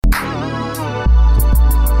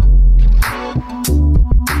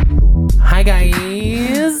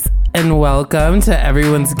and welcome to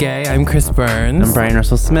Everyone's Gay. I'm Chris Burns. I'm Brian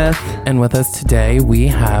Russell Smith. And with us today, we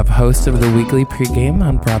have host of the weekly pregame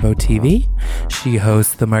on Bravo TV. She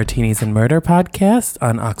hosts the Martinis and Murder podcast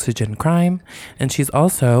on Oxygen Crime. And she's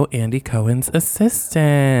also Andy Cohen's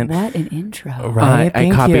assistant. What an intro. Right? I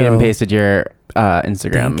copied and pasted your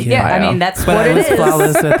Instagram bio. Yeah, I mean, that's But what I it was is.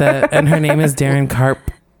 flawless with it. And her name is Darren Karp,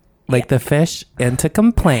 like the fish, and to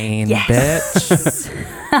complain, bitch.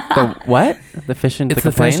 The what? The fish and It's to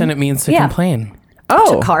the complain? fish and it means to Yeah. complain.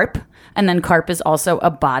 Oh, Carp. And then carp is also a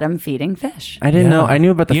bottom-feeding fish. I didn't know. I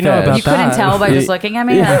knew about the You fish. know about You couldn't that. tell by just looking at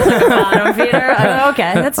me? That's like a bottom feeder?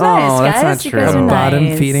 Okay, that's nice, Oh, that's guys. not You true. guys A are Bottom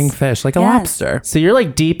nice. feeding fish, like a Yes. lobster. So you're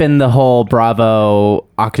like deep in the whole Bravo,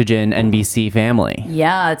 Oxygen, NBC family.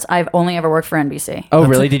 Yeah, I've only ever worked for NBC. Oh,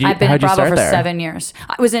 really? I've been How'd at you Bravo start for there? 7 years.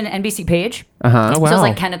 I was in NBC Page. Uh-huh. Oh, wow. So I was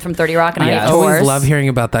like Kenneth from 30 Rock, and I I had always tours. love hearing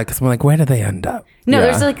about that because I'm like, where do they end up? No,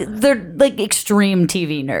 Yeah. they're like extreme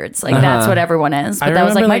TV nerds. Like that's what everyone is. But I that was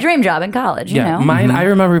like remember, my like- dream job in college. You know, Mine, I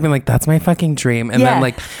remember being like, that's my fucking dream. And Yeah. then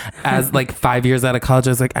like, as like 5 years out of college,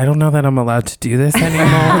 I was like, I don't know that I'm allowed to do this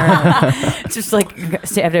anymore. it's just like you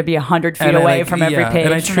have to be 100 feet And I, away like, from every yeah, page.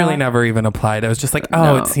 And I you truly know? never even applied. I was just like, oh,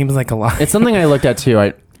 No. it seems like a lot. It's something I looked at too.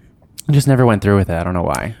 I just never went through with it. I don't know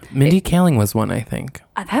why. Mindy Kaling was one, I think.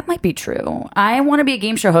 That might be true. I want to be a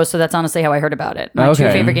game show host, so that's honestly how I heard about it. My two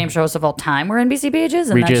Okay. favorite game show hosts of all time were NBC Pages,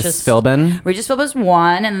 and Regis that's just Philbin? Regis Philbin was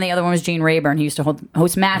one, and then the other one was Gene Rayburn. He used to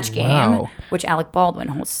host Match Game, Wow. which Alec Baldwin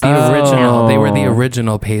hosts. The original. They were the Oh.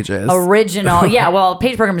 original pages. Original, yeah. Well,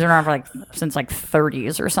 page programs have been around for like since like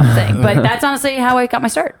 30s or something, but that's honestly how I got my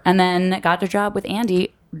start, and then got a job with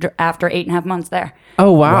Andy after 8.5 months there.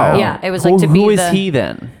 Oh, wow. Yeah, it was like to be Who is the- he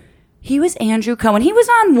then? He was Andrew Cohen. He was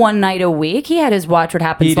on one night a week. He had his Watch What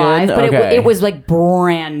Happens He did? Live, but Okay. it was like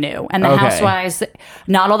brand new. And the Okay. Housewives,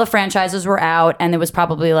 not all the franchises were out, and it was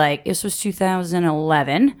probably like this was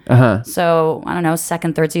 2011. So I don't know,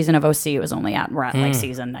 second, third season of OC was only out. We're at like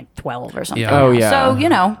season like 12 or something. Yeah. Oh, yeah. So you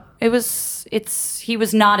know, he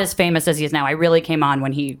was not as famous as he is now. I really came on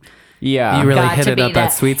when he Yeah. You really got hit to it be up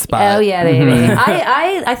that sweet spot. Oh yeah, baby.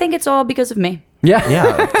 I think it's all because of me. Yeah.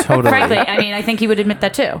 Yeah, totally. Frankly, I mean, I think he would admit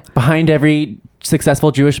that too. Behind every successful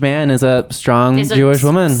Jewish man is a strong He's a Jewish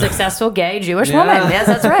woman. successful gay Jewish woman. Yes,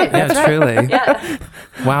 that's right. Yeah, That's right. truly. Yeah.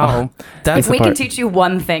 Wow. That's We can part. teach you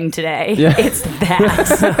one thing today. Yeah. It's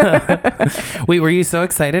that. Wait, were you so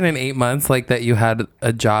excited in 8 months, like that you had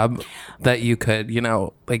a job that you could, you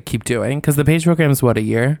know, like keep doing? Because the page program is what, a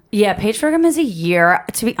year? Yeah, page program is a year.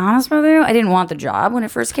 To be honest with you, I didn't want the job when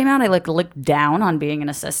it first came out. I like looked down on being an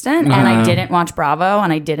assistant, and I didn't watch Bravo,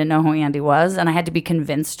 and I didn't know who Andy was, and I had to be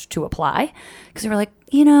convinced to apply because they were like,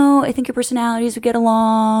 you know, I think your personalities would get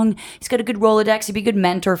along. He's got a good Rolodex. He'd be a good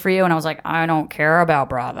mentor for you. And I was like, I don't care about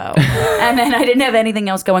Bravo. And then I didn't have anything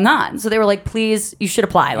else going on. So they were like, please, you should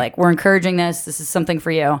apply. Like, we're encouraging this. This is something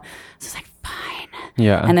for you. So I was like, fine.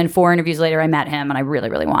 Yeah. And then 4 interviews later, I met him, and I really,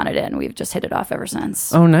 really wanted it. And we've just hit it off ever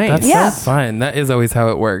since. Oh, nice. That's Yeah. so fun. That is always how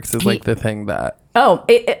it works. Is like the thing that. Oh,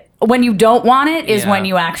 when you don't want it is Yeah. when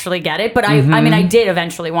you actually get it. But I mean, I did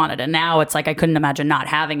eventually want it, and now it's like I couldn't imagine not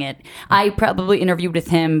having it. I probably interviewed with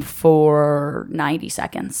him for 90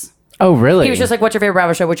 seconds. Oh, really? He was just like, "What's your favorite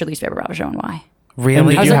Bravo show? What's your least favorite Bravo show, and why?"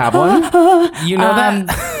 Really? Did you have one? You know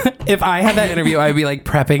that if I had that interview, I'd be like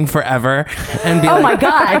prepping forever and be Oh like, my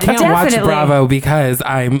God, I can't watch definitely. Bravo because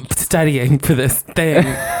I'm studying for this thing.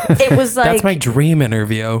 It was like That's my dream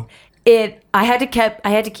interview. I had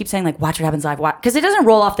to keep saying like, "Watch What Happens Live," because it doesn't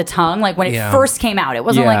roll off the tongue. Like when it Yeah. first came out, it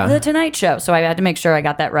wasn't Yeah. like The Tonight Show, so I had to make sure I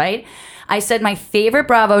got that right. I said my favorite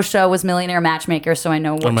Bravo show was Millionaire Matchmaker, so I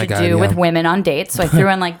know what my to God, do yeah. with women on dates. So I threw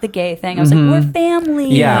in like the gay thing. I was like, "We're family."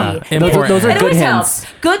 Yeah. Important. Those are And it good always hints. helps.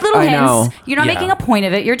 Good little I hints. know. You're not Yeah. making a point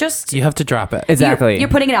of it. You're just You have to drop it. Exactly. You're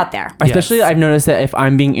putting it out there. Especially, Yes. I've noticed that if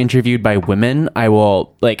I'm being interviewed by women, I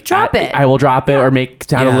will like Drop it. I will drop it or make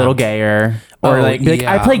sound Yeah. a little gayer, or Oh, like, be like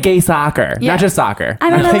yeah. I play gay soccer, Yeah. not just soccer.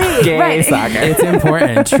 I'm I in the play league, gay right. soccer. It's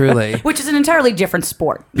important, truly. Which is an entirely different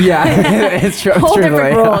sport. Yeah, it's true. Whole truly,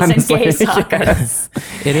 different rules honestly. in gay soccer.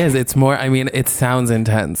 It is. It's more. I mean, it sounds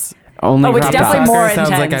intense. Only Oh, it's crop definitely tops. more Soccer sounds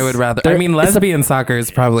like intense. I would rather. There- I mean, lesbian soccer is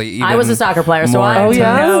probably. Even I was a soccer player, so more I intense.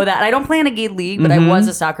 yeah? know that. I don't play in a gay league, but I was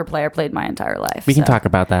a soccer player. Played my entire life. We can so. talk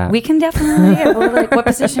about that. We can definitely. Yeah, well, like, what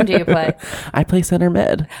position do you play? I play center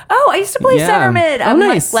mid. Oh, I used to play Yeah. center mid. Oh, I'm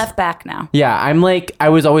nice. like left back now. Yeah, I'm like I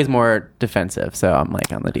was always more defensive, so I'm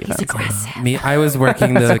like on the defense. He's aggressive. Me, I was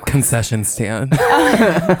working the concession stand.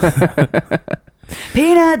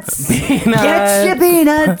 Peanuts. Get your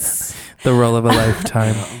peanuts. The role of a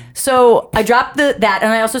lifetime. So I dropped that,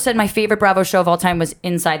 and I also said my favorite Bravo show of all time was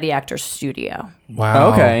Inside the Actors Studio,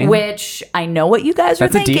 Wow. Okay. which I know what you guys were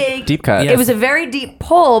That's a thinking. deep cut. Yes. It was a very deep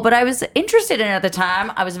pull, but I was interested in it at the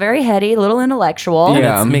time. I was very heady, a little intellectual.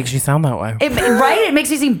 Yeah. It makes you sound that way. Right? It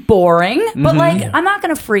makes me seem boring, but like I'm not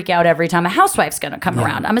going to freak out every time a housewife's going to come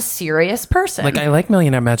around. I'm a serious person. Like, I like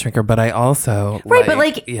Millionaire Matchmaker, but I also Right, but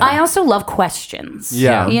like yeah. I also love questions.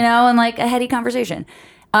 Yeah. You know, and like a heady conversation.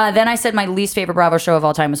 Then I said my least favorite Bravo show of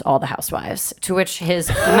all time was All the Housewives, to which his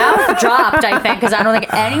mouth dropped, I think, because I don't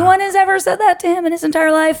think anyone has ever said that to him in his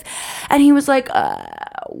entire life. And he was like,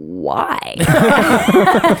 why?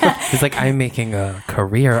 He's like, I'm making a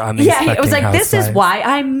career on these Yeah, it was fucking like, this is housewives." why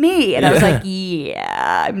I'm me. And I was like,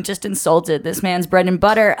 yeah, I'm just insulted. This man's bread and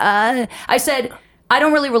butter. I said, I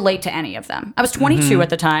don't really relate to any of them. I was 22 at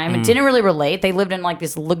the time and didn't really relate. They lived in like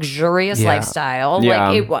this luxurious Yeah. lifestyle. Yeah.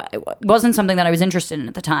 Like it wasn't something that I was interested in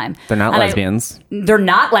at the time. They're not And lesbians. They're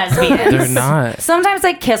not lesbians. They're not. Sometimes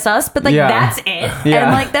they kiss us, but like Yeah. that's it. Yeah.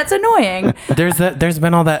 And like that's annoying. There's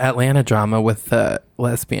been all that Atlanta drama with the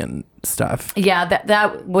lesbian stuff. Yeah,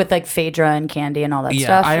 that with like Phaedra and Candy and all that Yeah,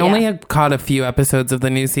 stuff. I only had caught a few episodes of the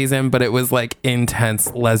new season, but it was like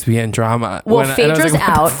intense lesbian drama. Well, and I was Phaedra's like,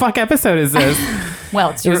 what out. the fuck episode is this?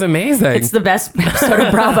 Well, It was amazing. It's the best episode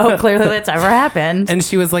of Bravo clearly that's ever happened. And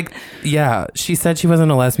she was like, yeah, she said she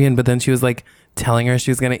wasn't a lesbian, but then she was like telling her she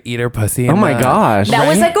was going to eat her pussy. Oh in my the- gosh. that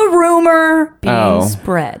was right? like a rumor being Oh.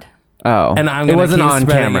 spread. Oh. And I'm it gonna wasn't keep on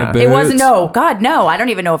spreading camera. your It wasn't. Boots. No, God, no. I don't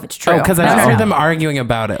even know if it's true. Oh, because I No, just no, heard no. them arguing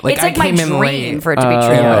about it. Like, It's like I my came in dream late. for it to be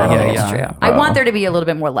true. yeah, but I don't yeah, think it's yeah. true. I want there to be a little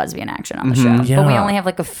bit more lesbian action on the show, but we Yeah. only have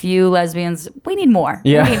like a few lesbians. We need more.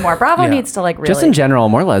 Yeah. We need more. Bravo Yeah. needs to like really. Just in general,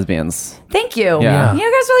 more lesbians. Thank you. Yeah. You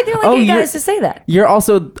guys are like the only Oh, gay you're- guys to say that. You're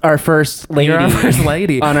also our first lady. You're our first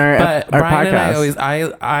lady on our but our Brian and I podcast. always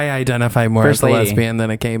I identify more First as a lady. lesbian than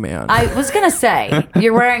a gay man. I was gonna say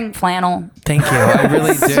you're wearing flannel, Thank you. I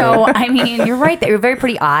really do. so I mean you're right there. You're very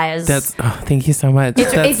pretty eyes. That's thank you so much.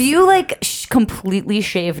 If That's- you like completely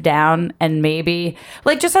shave down and maybe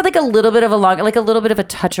like just had like a little bit of a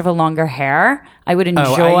touch of a longer hair, I would enjoy.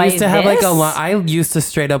 Oh, I used to have like this. I used to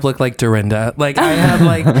straight up look like Dorinda. Like I had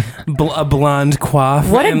like a blonde coif.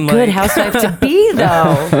 What a and, good like, housewife to be,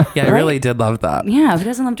 though. Yeah, I really did love that. Yeah, who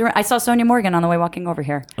doesn't love Dorinda? I saw Sonia Morgan on the way walking over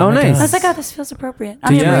here. Oh, my nice. I was like, oh, this feels appropriate.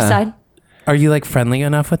 On the Yeah. Upper East Side. Are you like friendly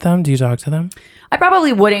enough with them? Do you talk to them? I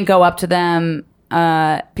probably wouldn't go up to them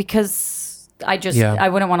because Yeah. I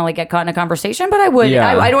wouldn't want to like get caught in a conversation, but I would.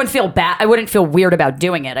 Yeah. I don't feel bad. I wouldn't feel weird about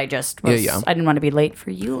doing it. I just was, Yeah. I didn't want to be late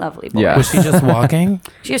for you, lovely boy. Yeah. Was she just walking?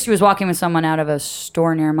 She was walking with someone out of a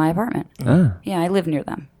store near my apartment. Yeah, I live near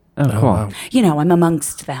them. Oh, cool. wow. You know, I'm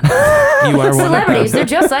amongst them. You are one of Celebrities, them.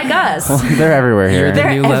 they're just like us. They're everywhere here. You're the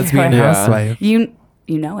They're new lesbian everywhere. Yeah. housewife.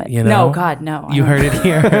 You know it. You know? No, God, no. I You don't- heard it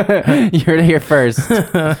here. You heard it here first.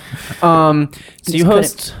 So you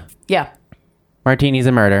host Yeah, Martinis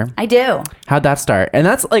and Murder. I do. How'd that start? And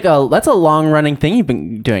that's a long running thing you've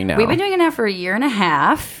been doing now. We've been doing it now for a year and a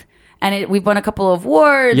half, and we've won a couple of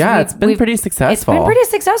awards. Yeah, We've- it's been we've- pretty It's successful. been pretty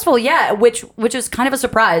successful, yeah. Which is kind of a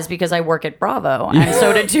surprise because I work at Bravo, and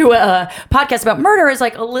so to do a podcast about murder is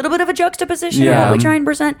like a little bit of a juxtaposition of Yeah. what we try and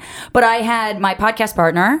present. But I had my podcast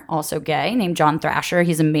partner, also gay, named John Thrasher.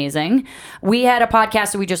 He's amazing. We had a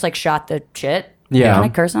podcast that we just like shot the shit. Yeah. Can I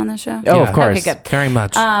curse on this show? Oh, of Yeah. course. Okay, good. Very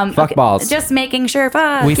much. Fuck balls. Just making sure.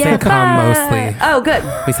 Fuck. We say yeah, cum fuck. mostly. Oh, good.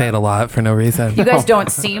 We say it a lot for no reason. You guys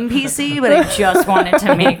don't seem PC, but I just wanted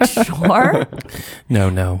to make sure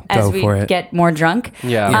No. as Go we for it. get more drunk.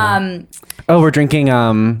 Yeah. Oh, we're drinking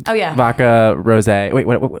yeah. vodka rosé. Wait,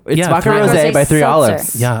 what? It's Yeah, vodka Three rosé Rosé by Three seltzer.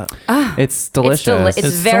 Olives. Yeah. It's delicious. It's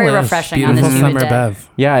very delish. refreshing on Beautiful this humid summer day. bev.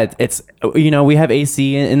 Yeah, it's we have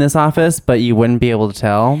AC in this office, but you wouldn't be able to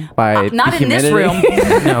tell by Not the in this humidity.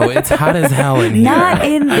 room. No, it's hot as hell in here. Not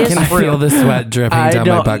in this I can feel room. the sweat dripping I down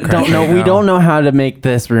my butt crack. don't know. right We now. don't know how to make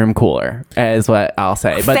this room cooler, is what I'll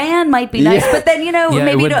say. But Fan might be nice, Yeah. but then Yeah,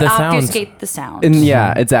 maybe with to the sound. obfuscate the sound. and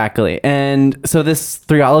yeah, exactly. And so this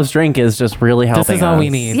Three Olives drink is just really helping. This is all we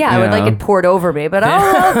us. need. yeah, I would like it poured over me, but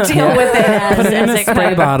I'll deal with it as, Put it in as a it spray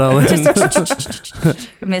comes. bottle. and-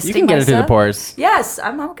 You can get it through the pores. Yes,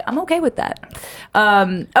 I'm okay with that.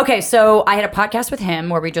 Okay, so I had a podcast with him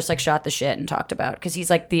where we just like shot the shit and talked about because he's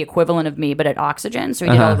like the equivalent of me, but at Oxygen. So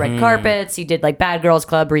he did all the red carpets. He did like Bad Girls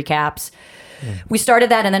Club recaps. We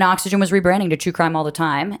started that, and then Oxygen was rebranding to True Crime All the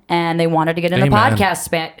Time, and they wanted to get in the Amen.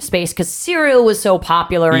 podcast space because Serial was so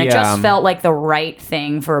popular, and it Yeah. just felt like the right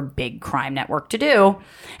thing for a big crime network to do.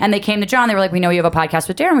 And they came to John. They were like, "We know you have a podcast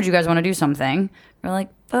with Darren. Would you guys want to do something?" We're like,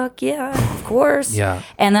 fuck yeah, of course. Yeah.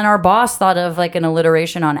 And then our boss thought of like an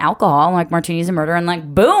alliteration on alcohol, like martinis and murder, and like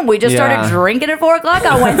boom, we just started drinking at 4 o'clock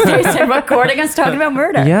on Wednesdays and recording us talking about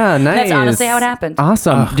murder. Yeah, nice. That's honestly how it happened.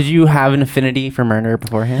 Awesome. Did you have an affinity for murder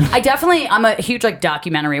beforehand? I'm a huge like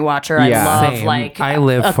documentary watcher. Yeah. I love Same. like I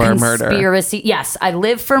live a for murder. conspiracy. Yes, I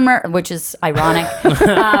live for murder, which is ironic.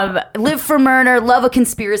 Live for murder. Love a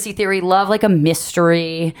conspiracy theory. Love like a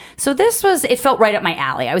mystery. So it felt right up my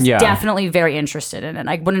alley. I was definitely very interested in it.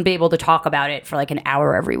 I wouldn't be able to talk about it for like an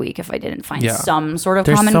hour every week if I didn't find some sort of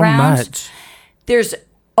There's common so ground. much. There's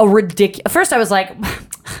a ridiculous. First, I was like,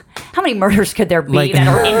 how many murders could there be Like- that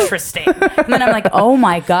are interesting? And then I'm like, oh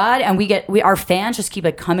my god! And our fans just keep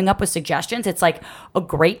like coming up with suggestions. It's like a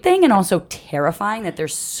great thing and also terrifying that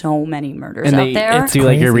there's so many murders And out they there. do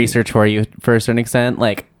like your crazy. research for you for a certain extent.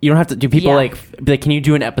 Like you don't have to do people Yeah. be like, can you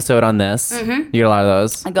do an episode on this? You get a lot of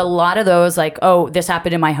those. Like a lot of those, like, oh, this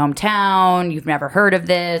happened in my hometown. You've never heard of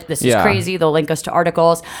this. This is Yeah. crazy. They'll link us to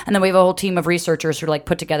articles. And then we have a whole team of researchers who like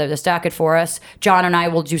put together this docket for us. John and I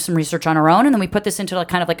will do some research on our own. And then we put this into like,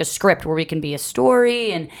 kind of like a script where we can be a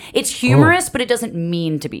story. And it's humorous, but it doesn't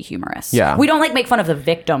mean to be humorous. Yeah. We don't like make fun of the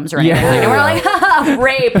victims or anything. Yeah. And we're like, haha,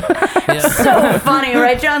 rape. So funny,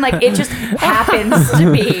 right, John? Like it just happens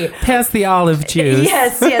to be. Pass the olive juice.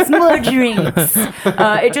 Yes, more drinks.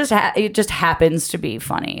 It just happens to be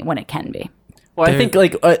funny when it can be. Well, I think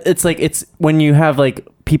it's when you have like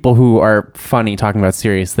people who are funny talking about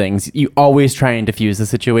serious things, you always try and diffuse the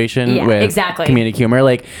situation Yeah, with exactly. comedic humor.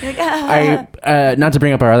 Like I, not to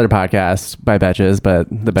bring up our other podcast by Betches, but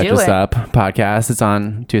the Betches it. Up podcast. It's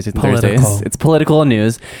on Tuesdays and Political. Thursdays. It's political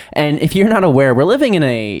news, and if you're not aware, we're living in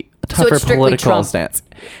a tougher strictly political Trump. stance.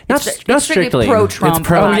 It's Not strictly strictly pro-Trump. It's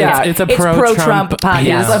pro- podcast. yeah, it's a pro-Trump podcast.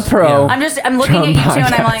 podcast. It's a pro. I'm looking Trump at you two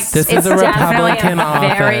and I'm like, podcast. This it's is a definitely Republican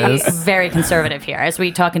very, office. very conservative here as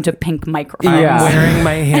we talk into pink microphones. Yeah. I'm wearing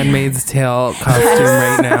my Handmaid's Tale costume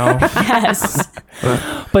right now. Yes.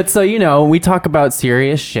 But so we talk about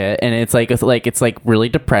serious shit, and it's like really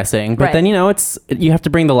depressing. But Right. then you have to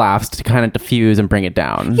bring the laughs to kind of diffuse and bring it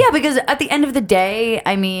down. Yeah, because at the end of the day,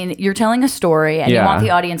 I mean, you're telling a story and you Yeah. want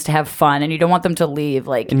the audience to have fun and you don't want them to leave.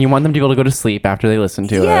 Like, And you want them to be able to go to sleep after they listen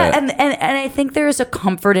to yeah, it. and I think there's a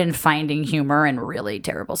comfort in finding humor in really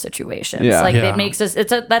terrible situations. Yeah. Like Yeah. it makes us.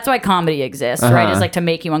 That's why comedy exists, right? It's like to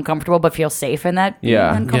make you uncomfortable but feel safe in that being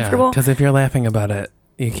Yeah. uncomfortable. Because if you're laughing about it,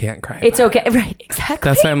 you can't cry. It's okay, right? Exactly.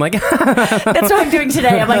 That's why I'm like, That's what I'm doing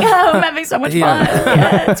today. I'm like, oh, I'm having so much fun.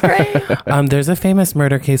 Yeah, it's great. there's a famous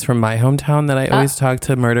murder case from my hometown that I always talk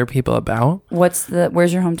to murder people about. Where's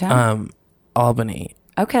your hometown? Albany.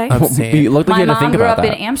 Okay. Upstate. You look like My you had to mom think grew about up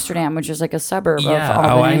that. in Amsterdam, which is like a suburb Yeah. of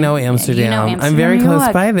Albany. Oh, I know Amsterdam. You know Amsterdam, I'm very New close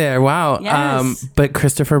York. by there. Wow. Yes. But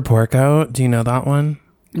Christopher Porco, do you know that one?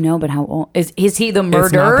 No, but how old is he? The It's not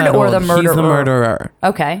murdered that or old. the murderer? He's the murderer.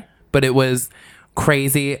 Okay. But it was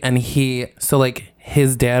crazy, and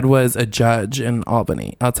his dad was a judge in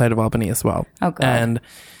Albany, outside of Albany as well. Oh, God. And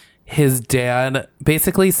his dad,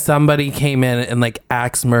 basically somebody came in and like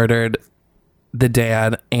axe murdered the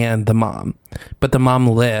dad and the mom, but the mom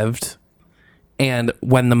lived. And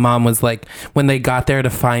when the mom was like, when they got there to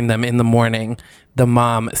find them in the morning, the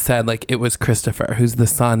mom said like it was Christopher, who's the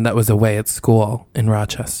son that was away at school in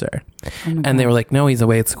Rochester. And they were like, no, he's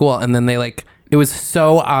away at school. And then it was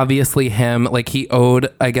so obviously him. Like he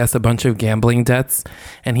owed, I guess, a bunch of gambling debts,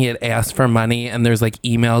 and he had asked for money. And there's like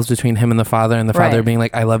emails between him and the father Right. being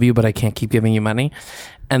like, I love you, but I can't keep giving you money.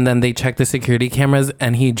 And then they checked the security cameras,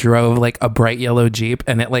 and he drove like a bright yellow Jeep,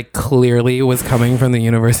 and it like clearly was coming from the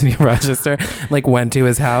University of Rochester, like went to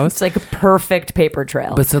his house. It's like a perfect paper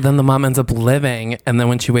trail. But so then the mom ends up living, and then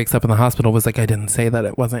when she wakes up in the hospital was like, I didn't say that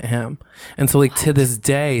it wasn't him. And so like to this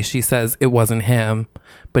day, she says it wasn't him,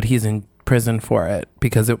 but he's in prison for it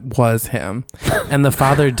because it was him. And the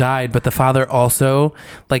father died, but the father also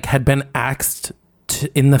like had been axed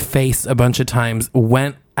in the face a bunch of times,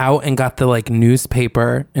 went out and got the like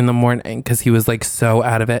newspaper in the morning because he was like so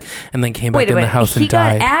out of it, and then came back in the house he and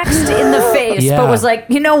died. got axed in the face, Yeah. but was like,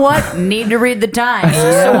 you know what? Need to read the Times.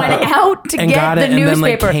 So went out to and get got the it, and then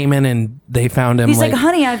like newspaper. came in and they found him. He's like,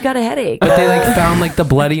 honey, I've got a headache. But they like found like the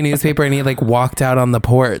bloody newspaper, and he like walked out on the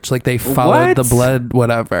porch. Like they followed What? the blood,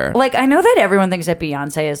 whatever. Like, I know that everyone thinks that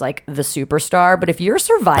Beyonce is like the superstar, but if you're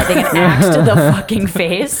surviving an axe to the fucking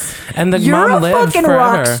face, And the you're mom a lived fucking forever.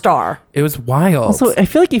 rock star. It was wild. Also, I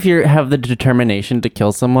feel like if you have the determination to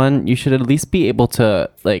kill someone, you should at least be able to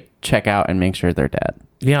like check out and make sure they're dead.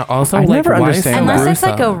 Yeah. Also, I like, never why understand so that. Unless it's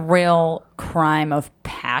like a gruesome? real crime of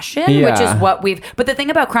passion, which Yeah. is what but the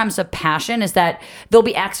thing about crimes of passion is that they'll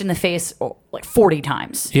be axed in the face like 40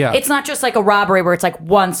 times. Yeah. It's not just like a robbery where it's like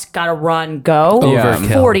once, gotta run, go.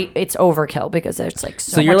 Overkill. 40, it's overkill because there's like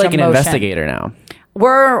so So you're much like an emotion. investigator now.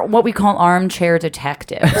 We're what we call armchair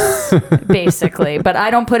detectives, basically. But I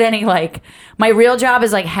don't put any like, my real job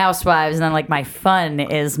is like housewives, and then like my fun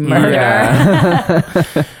is murder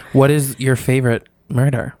Yeah. What is your favorite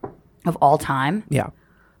murder? of all time. Yeah.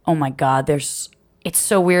 Oh my God, it's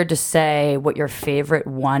so weird to say what your favorite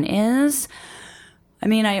one is. I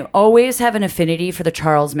mean, I always have an affinity for the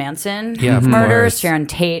Charles Manson Yeah, of murders, course. Sharon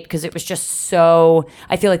Tate, because it was just so,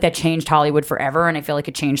 I feel like that changed Hollywood forever. And I feel like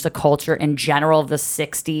it changed the culture in general of the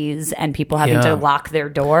 60s and people having Yeah. to lock their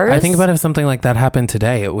doors. I think about if something like that happened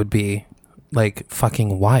today, it would be like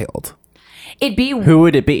fucking wild. It'd be, Who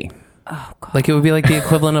would it be? Like it would be like the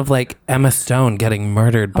equivalent of like Emma Stone getting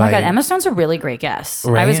murdered oh my by God, Emma Stone's a really great guess. I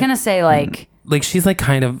Right? was going to say like, like she's like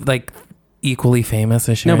kind of like equally famous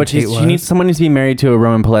as Sharon No, but Tate was. someone needs to be married to a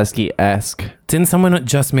Roman Polanski-esque. Didn't someone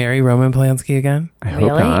just marry Roman Polanski again? I hope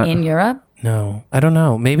really? not. In Europe? No, I don't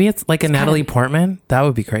know. Maybe it's like a Natalie Portman. That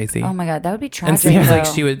would be crazy. Oh my God, that would be and tragic. seems like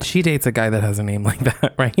though. she dates a guy that has a name like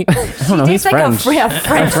that, right? I don't know. He's dates like a French.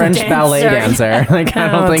 French French ballet dancer. Like I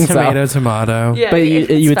don't think tomato, so. tomato. Yeah, But you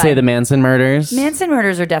it's would say fine. the Manson murders? Manson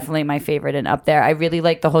murders are definitely my favorite and up there. I really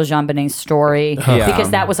like the whole Jean Benet story Yeah. because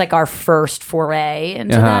that was like our first foray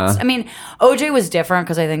into Uh-huh. that. I mean, OJ was different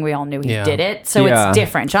because I think we all knew he Yeah. did it, so Yeah. it's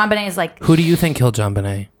different. Jean Benet is like, Who do you think killed John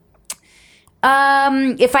Bonet?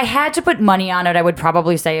 if I had to put money on it, I would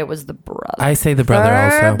probably say it was the brother. I say the brother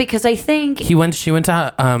also. because I think She went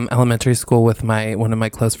to elementary school with one of my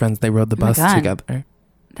close friends. They rode the bus God. together.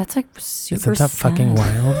 that's like super Isn't that fucking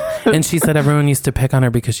sad. wild? And she said everyone used to pick on her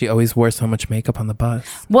because she always wore so much makeup on the bus.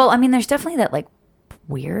 Well, I mean, there's definitely that like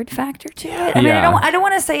weird factor to it. I mean, Yeah. I don't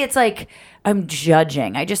want to say it's like I'm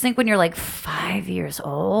judging. I just think when you're like 5 years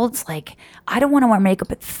old, it's like I don't want to wear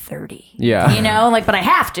makeup at 30. Yeah. You know, like, but I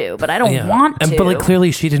have to, but I don't want to. But like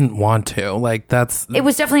clearly she didn't want to. Like that's It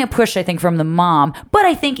was definitely a push, I think, from the mom. But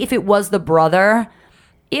I think if it was the brother,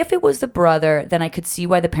 then I could see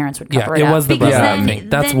why the parents would cover Yeah, it it up. was the Because brother, I then, think.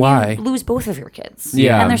 That's then why. you lose both of your kids.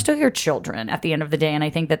 Yeah. And they're still your children at the end of the day. And I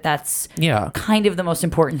think that's yeah. kind of the most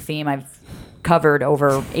important theme I've covered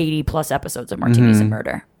over 80 plus episodes of Martinis and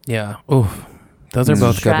Murder. Yeah. Oof. Those are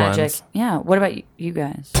both good Tragic. ones. Yeah. What about you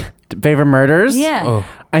guys? Favorite murders? Yeah. Oh.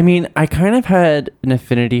 I mean, I kind of had an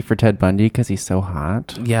affinity for Ted Bundy because he's so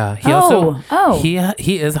hot. Yeah. He Oh. also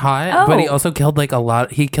he is hot, but he Oh. also killed like a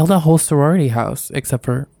lot. He killed a whole sorority house except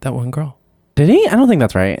for that one girl. Did he? I don't think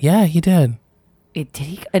that's right. Yeah, he did. Did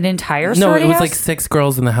he an entire No, sorority it was house? like 6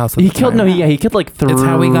 girls in the house. At He the killed time. he killed like 3. It's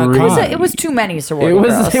how we got It was, caught. it was too many sorority It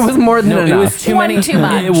was girls. it was more than No, enough. it was too One many. too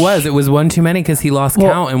much. It was one too many because he lost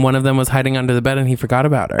Well- count, and one of them was hiding under the bed, and he forgot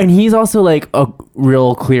about her. And he's also like a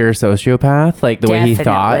real clear sociopath, like the way he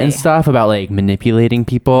thought and Definitely. stuff about like manipulating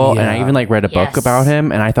people. And I Yeah. even like read a book Yes. about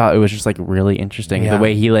him, and I thought it was just like really interesting Yeah. the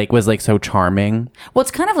way he like was like so charming. Well,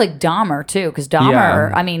 it's kind of like Dahmer too, because Dahmer,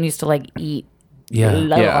 Yeah. I mean, used to like eat.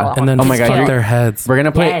 Yeah. and then Oh my God, fuck you're- their heads. We're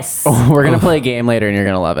gonna play. Yes. We're gonna play a game later, and you're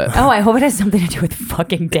gonna love it. Oh, I hope it has something to do with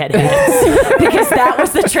fucking deadheads, because that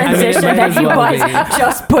was the transition might that as you well guys be.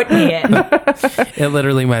 just put me in. It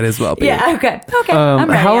literally might as well be. Yeah. Okay. I'm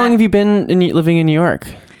ready. How long have you been living in New York?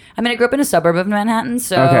 I mean, I grew up in a suburb of Manhattan,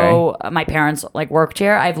 so my parents like worked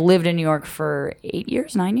here. I've lived in New York for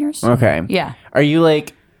 9 years. Okay. Yeah. Are you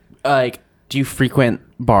like do you frequent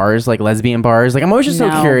bars, like lesbian bars? Like I'm always just so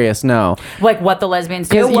No. curious. No. Like what the lesbians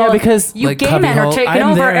do? 'Cause- yeah, because, you like, gay Cubby men are Hole, taking I'm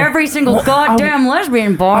over there. every single goddamn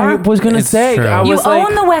lesbian I bar. was gonna It's say true. I You was like,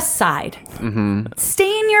 own the West Side.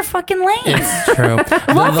 Stay in your fucking lane. It's true.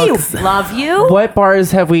 Love The you. looks- Love you. what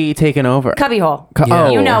bars have we taken over? Cubby hole. Yeah.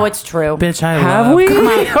 You know it's true. Bitch, I Have love. we?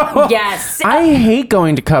 Yes. I hate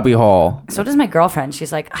going to Cubby Hole. So does my girlfriend.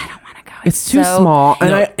 She's like, I don't want to go. It's too so- small,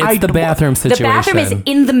 and No, I it's the bathroom The situation. bathroom is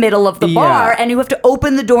in the middle of the Yeah. bar, and you have to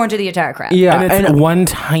open the door into the entire crowd. Yeah, and it's one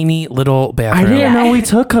tiny little I bathroom. didn't Yeah. know we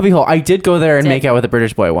took Cubby Hole. I did go there and Did. make out with a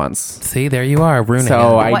British boy once. See, there you are, ruining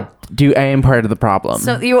So it. I am part of the problem.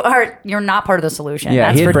 So you're not part of the solution. Yeah,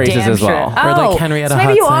 That's he had for braces damn as sure. well. Or like Oh, Henrietta so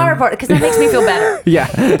maybe you Hudson. are part, because that makes me feel better. yeah,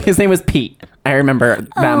 his name was Pete. I remember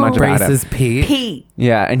that much about him. Braces Pete. Pete.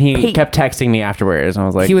 Yeah, and he Pete. kept texting me afterwards, and I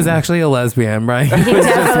was like, He was actually a lesbian, right? He was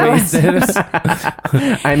just wasted.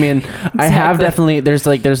 I mean, I have definitely. There's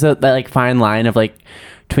that like fine line of like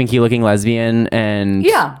Twinkie-looking lesbian and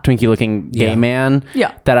Twinkie-looking gay Yeah. man.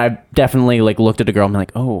 Yeah. That I've definitely like looked at a girl and been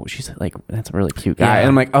like, oh, she's like, that's a really cute guy. Yeah. And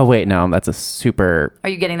I'm like, oh wait, no, that's a super. Are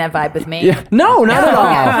you getting that vibe with me? Yeah. No, not at all.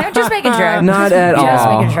 Okay. I'm just making sure. Not at Just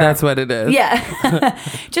all. making sure. That's what it is. Yeah.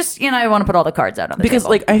 Just, I want to put all the cards out on the Because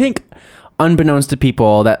table. like I think unbeknownst to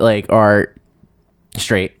people that like are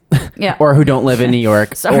straight Yeah. or who don't live in New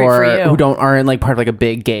York Sorry or for you. who aren't like part of like a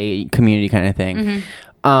big gay community kind of thing,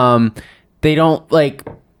 they don't like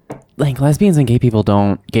lesbians and gay people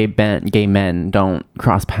gay men don't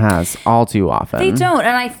cross paths all too often. They don't.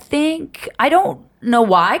 And I don't know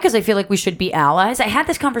why, because I feel like we should be allies. I had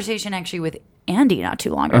this conversation actually with Andy not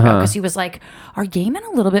too long ago, because he was like, are gay men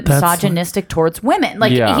a little bit misogynistic towards women?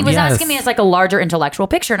 Like, Yeah. he was Yes. asking me as like a larger intellectual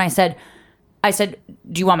picture. And I said,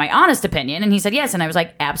 do you want my honest opinion? And he said, yes. And I was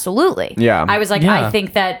like, absolutely. Yeah. I was like, Yeah. I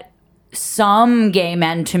think that some gay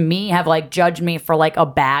men to me have like judged me for like a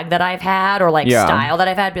bag that I've had or like Yeah. style that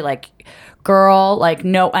I've had, be like, girl, like,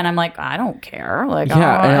 no. And I'm like, I don't care. Like,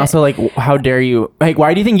 Yeah, and also like, how dare you? Like,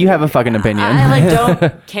 why do you think you have a fucking opinion? I like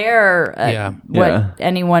don't care what Yeah.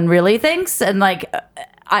 anyone really thinks, and like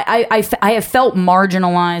I have felt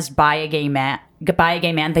marginalized by a gay man.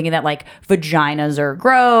 Thinking that like vaginas are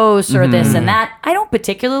gross or this and that. I don't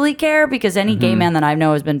particularly care, because any gay man that I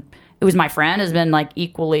know was my friend, has been like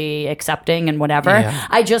equally accepting and whatever. Yeah.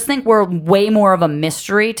 I just think we're way more of a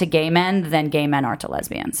mystery to gay men than gay men are to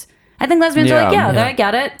lesbians. I think lesbians are like, Yeah. I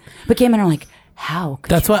get it. But gay men are like, how could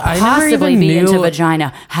That's you what I never possibly even be into knew-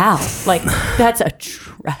 vagina? How? Like, that's a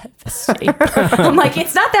travesty. I'm like,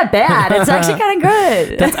 it's not that bad. It's actually kind of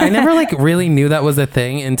good. I never like really knew that was a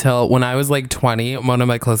thing until when I was like 20. One of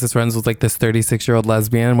my closest friends was like this 36-year-old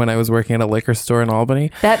lesbian when I was working at a liquor store in Albany.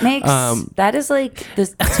 That makes, that is like the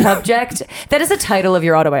subject. That is the title of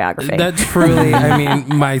your autobiography. That truly, I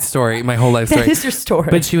mean, my story, my whole life story. That is your story.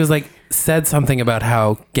 But she was like, said something about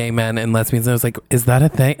how gay men and lesbians, and I was like, is that a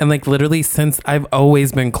thing? And like literally since I've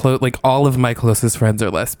always been close, like all of my closest friends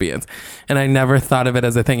are lesbians, and I never thought of it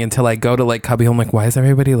as a thing until I go to like Cubby Hole. I'm like, why is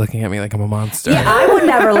everybody looking at me like I'm a monster? Yeah, I would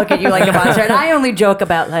never look at you like a monster. And I only joke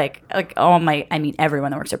about like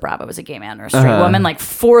everyone that works at Bravo is a gay man or a straight woman, like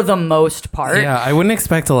for the most part. Yeah, I wouldn't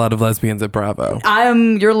expect a lot of lesbians at Bravo.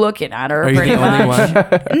 You're looking at her Are you pretty the only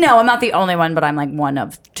much. one? No, I'm not the only one, but I'm like one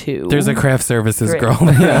of two. There's a craft services Great. girl.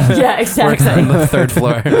 Yeah, Works on exactly. the third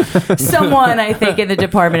floor. Someone I think in the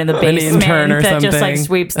department in the An basement intern or that just like something.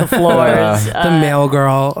 sweeps the floors. The male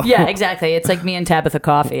girl. Yeah, exactly. It's like me and Tabitha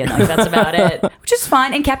Coffee, and like that's about it, which is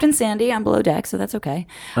fine. And Captain Sandy on Below Deck, so that's okay.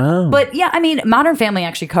 But yeah, I mean, Modern Family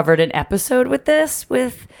actually covered an episode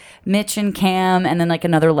with Mitch and Cam, and then like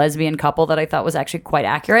another lesbian couple that I thought was actually quite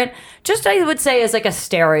accurate. Just I would say is like a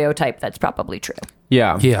stereotype that's probably true.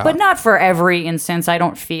 Yeah. Yeah. But not for every instance. I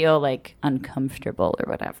don't feel like uncomfortable or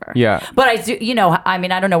whatever. Yeah. But I do, I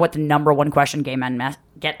mean, I don't know what the number one question gay men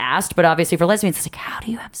get asked, but obviously for lesbians, it's like, how do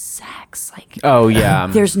you have sex? Like, Oh yeah.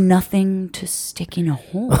 there's nothing to stick in a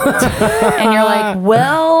hole. And you're like,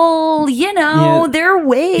 well, Yeah. there are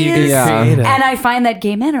ways. You get Yeah. creative. And I find that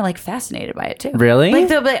gay men are like fascinated by it too. Really? Like,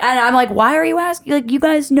 and I'm like, why are you asking? Like, you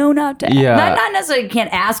guys know not to. Yeah. Not necessarily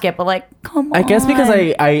can't ask it, but like, come on. I guess because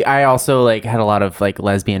I also like had a lot of like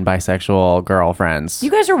lesbian bisexual girlfriends.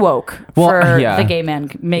 You guys are woke Well, for yeah. the gay male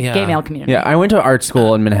community. Yeah, I went to art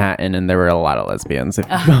school in Manhattan and there were a lot of lesbians.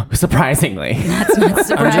 Surprisingly. That's not I'm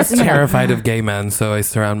just surprising. terrified of gay men, so I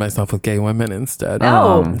surround myself with gay women instead.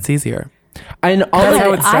 Oh. It's easier. And all That's the-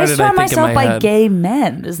 how it I started, I surround think, in myself my by head. gay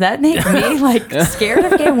men. Does that make me like scared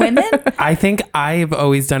of gay women? I think I've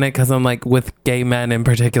always done it because I'm like, with gay men in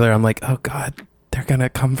particular, I'm like, oh God, they're going to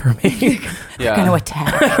come for me. yeah. Going to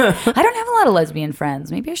attack. I don't have a lot of lesbian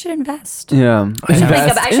friends. Maybe I should invest. Yeah. I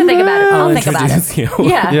should think about it. I'll think about introduce it. you.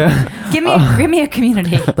 Yeah. Yeah. Give me a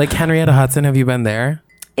community. Like Henrietta Hudson, have you been there?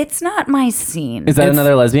 It's not my scene. Is that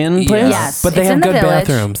another lesbian place? Yes. But they It's have in the good village.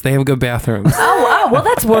 bathrooms. They have good bathrooms. Oh, well,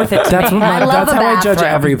 that's worth it to That's me. what I love that's a how I judge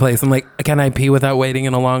bathroom. every place. I'm like, can I pee without waiting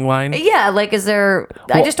in a long line? Yeah, like, is there...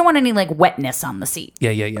 I just don't want any, like, wetness on the seat.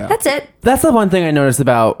 Yeah. That's it. That's the one thing I noticed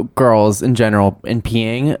about girls in general in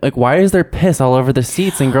peeing. Like, why is there piss all over the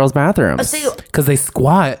seats in girls' bathrooms? See, Because they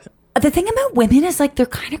squat. the thing about women is like they're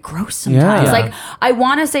kind of gross sometimes. Yeah. Like I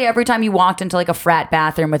want to say every time you walked into like a frat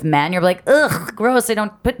bathroom with men, you're like, ugh, gross. They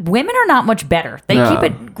don't. But women are not much better. They No. keep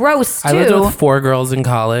it gross too. I lived with 4 girls in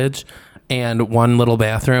college, and one little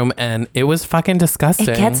bathroom, and it was fucking disgusting.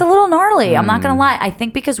 It gets a little gnarly. I'm not gonna lie. I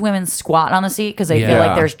think because women squat on the seat because they feel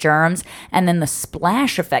like there's germs, and then the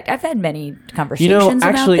splash effect. I've had many conversations.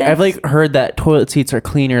 Actually, about this. I've heard that toilet seats are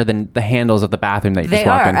cleaner than the handles of the bathroom that you They just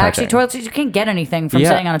walk are in. touch actually it. toilet seats. You can't get anything from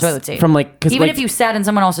sitting on a toilet seat. From even if you sat in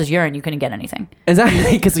someone else's urine, you couldn't get anything.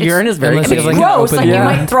 Exactly, because urine is very Unless you have, clean. like, an Gross. open Like you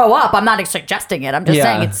wound. might throw up. I'm not suggesting it. I'm just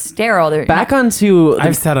saying it's sterile. They're Back not- onto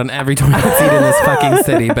I've sat on every toilet seat in this fucking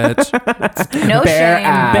city, bitch. no bare shame.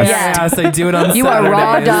 ass. Bare Yeah. ass. I do it on You are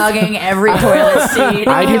raw Saturdays. dogging every toilet seat.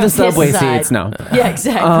 I do the Piss subway aside. seats. No. Yeah,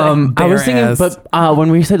 exactly. I was Bare thinking, ass. but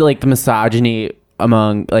when we said like the misogyny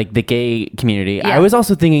among like the gay community, I was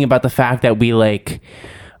also thinking about the fact that we like,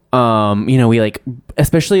 we like,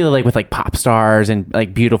 especially like with like pop stars and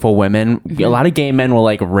like beautiful women, a lot of gay men will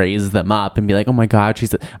like raise them up and be like, oh my god,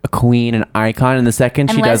 she's a queen, an icon. And the second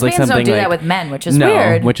And she does like lesbians something don't do like that with men, which is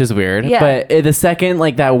weird. which is weird. Yeah. But the second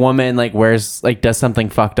like that woman like does something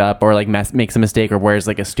fucked up or like makes a mistake or wears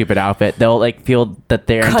like a stupid outfit, they'll like feel that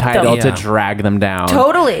they're Cut them. entitled to Yeah. drag them down.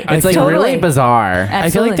 Totally. It's like Totally. really bizarre. I feel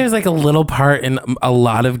Absolutely. like there's like a little part in a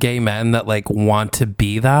lot of gay men that like want to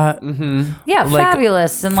be that. Yeah, Like,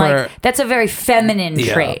 fabulous. And for- like that's a very feminine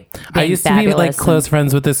Yeah. trait. I being used to be like fabulous close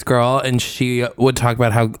friends with this girl, and she would talk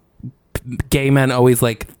about how gay men always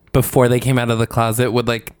like before they came out of the closet would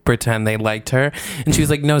like pretend they liked her, and she was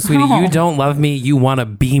like, "No, sweetie, you don't love me. You want to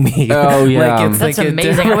be me." Oh, yeah. like, it's That's like a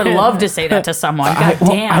amazing. I would love to say that to someone. God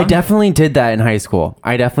damn. I definitely did that in high school.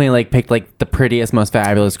 I definitely like picked like the prettiest, most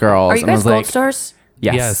fabulous girls. Are you and guys was gold like, stars?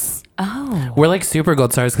 Yes. Yes. Oh. We're like super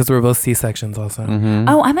gold stars because we're both C-sections also.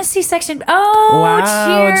 Oh, I'm a C-section. Oh,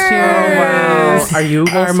 Wow, cheers. cheers. Are you?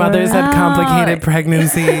 Our mothers had complicated Oh.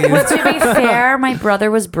 pregnancies. Well, to be fair, my brother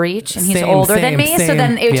was breech, and he's Same, older than same, me, so same.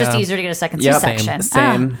 then it was just Yeah. easier to get a second Yep. C-section.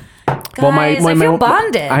 Same. Guys, I feel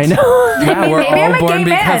bonded. I know. Yeah, we're Maybe I'm all a born gay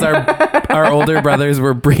because man. our older brothers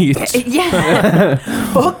were breech. Yeah.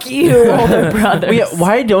 Fuck you, older brothers. Yeah,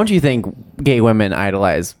 why don't you think gay women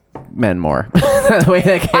idolize men more? The way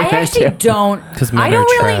that gay I men actually do. don't. 'Cause men I don't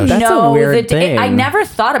are really trash. That's a know. weird thing. I never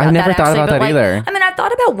thought about I never that. thought actually, about but that like, either. I mean, I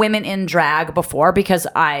thought about women in drag before because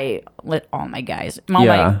I let all my guys,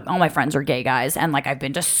 Yeah. all my friends are gay guys, and like I've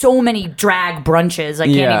been to so many drag brunches. I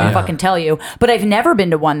can't Yeah. even fucking tell you. But I've never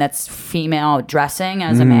been to one that's female dressing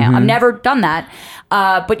as a Mm-hmm. male. I've never done that.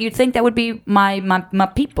 But you'd think that would be my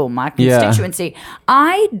people, my Yeah. constituency.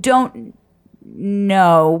 I don't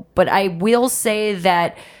know, but I will say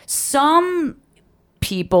that some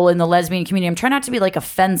people in the lesbian community, I'm trying not to be like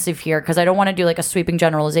offensive here because I don't want to do like a sweeping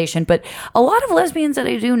generalization, but a lot of lesbians that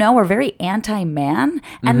I do know are very anti-man,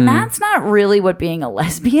 and that's not really what being a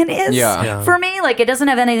lesbian is Yeah. for me. Like, it doesn't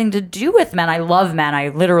have anything to do with men. I love men. I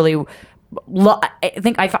literally I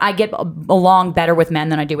think I get along better with men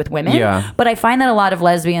than I do with women. Yeah. But I find that a lot of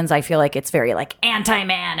lesbians, I feel like it's very like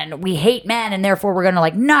anti-man and we hate men and therefore we're going to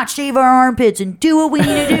like not shave our armpits and do what we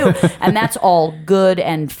need to do. And that's all good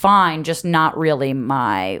and fine, just not really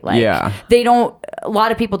my like. Yeah. They don't. A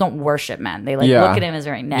lot of people don't worship men. They like Yeah. look at him as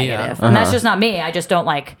very negative, Yeah. and that's just not me. I just don't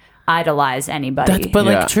like idolize anybody. But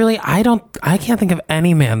Yeah. like truly, I can't think of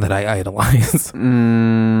any man that I idolize.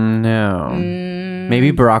 No.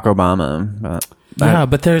 Maybe Barack Obama. But Yeah,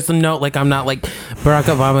 but there's no like I'm not like Barack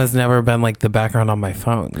Obama has never been like the background on my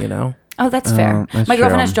phone, you know. Oh, that's fair. That's My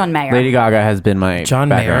girlfriend true. has John Mayer. Lady Gaga has been my John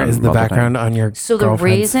Mayer background is the multiple background times. on your. So the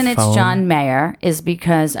girlfriend's reason it's phone. John Mayer is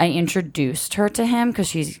because I introduced her to him because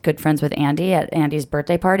she's good friends with Andy at Andy's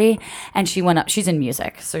birthday party, and she went up. She's in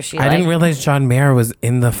music, so she. I didn't realize John Mayer was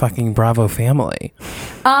in the fucking Bravo family.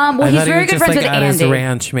 Well, I he's thought he very was good just friends like with at his Andy.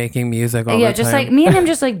 ranch making music all Yeah, the just time. like me and him,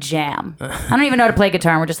 just like jam. I don't even know how to play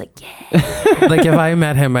guitar, and we're just like, yeah. Like if I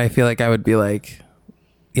met him, I feel like I would be like,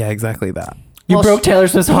 yeah, exactly that. You Well, broke Taylor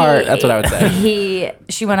Swift's heart. That's what I would say.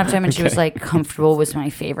 She went up to him and she was like, "Comfortable" was my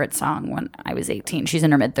favorite song when I was 18. She's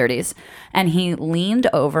in her mid-30s, and he leaned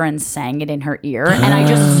over and sang it in her ear, and I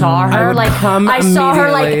just saw her would like come I saw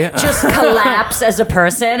her like immediately. just collapse as a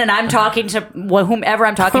person, and I'm talking to whomever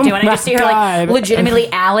I'm talking to, and I just see her like God. legitimately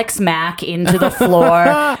Alex Mack into the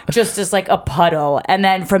floor, just as like a puddle, and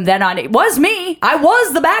then from then on, it was me. I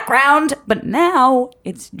was the background, but now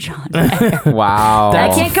it's John Mayer. Wow.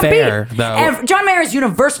 That's I can't compete. fair, though. And John Mayer is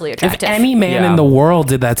universally If attractive. any man Yeah. in the world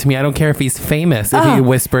did that to me, I don't care if he's famous. If he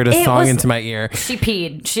whispered a it song was- into my ear, She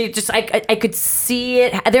peed. She just I could see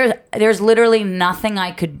it. There's literally nothing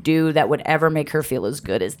I could do that would ever make her feel as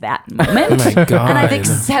good as that moment. Oh my God. And I've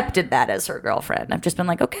accepted that as her girlfriend. I've just been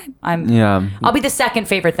like, okay, Yeah. I'll be the second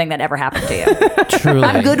favorite thing that ever happened to you. truly,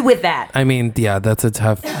 I'm good with that. I mean, yeah, that's a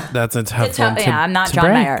tough one. Yeah, I'm not to John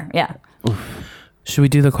break. Mayer. Yeah. Should we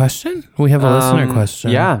do the question? We have a listener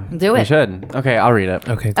question. Yeah. Do We it. should. Okay, I'll read it.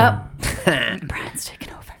 Okay, go. Brian's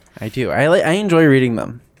taking over. I do. I enjoy reading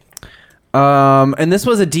them. And this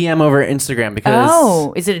was a DM over Instagram because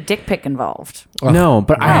Oh, is it a dick pic involved? no,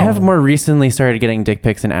 but I Wow. have more recently started getting dick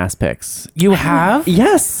pics and ass pics. You have?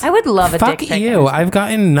 Yes. I would love a Fuck dick pic. you. I've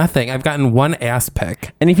gotten nothing. I've gotten one ass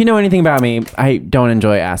pic. And if you know anything about me, I don't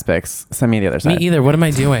enjoy ass pics. Send me the other Me side. either. What am I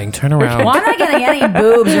doing? Turn around. Well, I'm not getting any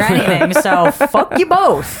boobs or anything, so fuck you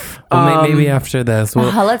both. Well, maybe after this.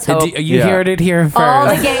 Well, let's hope. You Yeah. heard it here first. All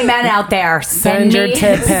the gay men out there, Send your me-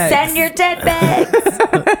 tit pics. Send your tit pics.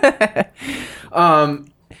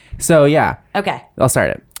 So yeah, Okay. I'll start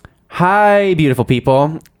it. Hi, beautiful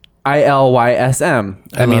people. ILYSM.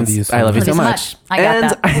 That love means you so I love you much. so Love you much. so much. I got and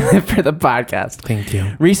that. I live for the podcast. Thank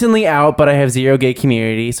you. Recently out, but I have zero gay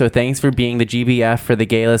community, so thanks for being the GBF for the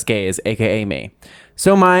gayless gays, aka me.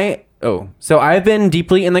 So I've been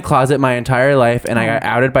deeply in the closet my entire life, and I got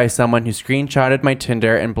outed by someone who screenshotted my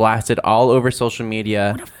Tinder and blasted all over social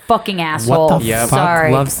media. Fucking asshole. What the Yep. fuck?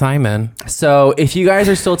 Sorry. Love Simon. So if you guys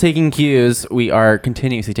are still taking cues, we are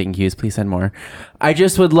continuously taking cues. Please send more. I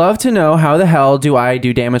just would love to know how the hell do I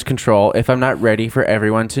do damage control if I'm not ready for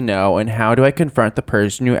everyone to know, and how do I confront the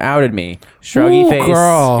person who outed me? Shruggy Ooh, face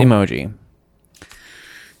girl. emoji.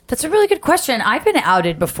 That's a really good question. I've been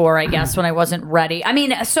outed before, I guess, when I wasn't ready. I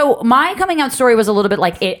mean, so my coming out story was a little bit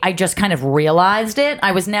like it. I just kind of realized it.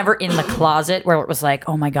 I was never in the closet where it was like,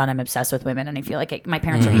 oh my God, I'm obsessed with women. And I feel like my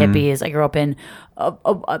parents are hippies. I grew up in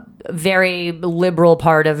a very liberal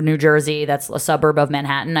part of New Jersey that's a suburb of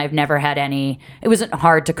Manhattan. I've never had any, it wasn't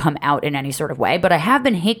hard to come out in any sort of way, but I have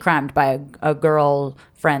been hate crimed by a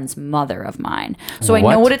girlfriend's mother of mine. So I know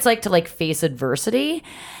What? what it's like to like face adversity.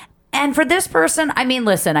 And for this person, I mean,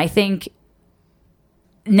 listen, I think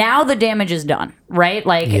now the damage is done, right?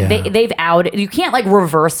 Like Yeah. they've outed. You can't like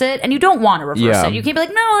reverse it, and you don't want to reverse Yeah. it. You can't be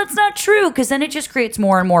like, no, that's not true, because then it just creates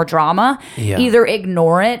more and more drama. Yeah. Either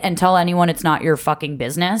ignore it and tell anyone it's not your fucking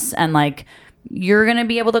business, and like you're gonna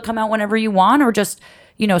be able to come out whenever you want, or just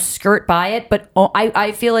skirt by it. But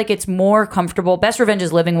I feel like it's more comfortable. Best revenge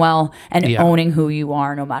is living well and Yeah. owning who you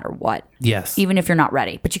are, no matter what. Yes. Even if you're not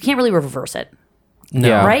ready, but you can't really reverse it, No.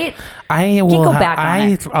 Yeah. right? I will. go back on I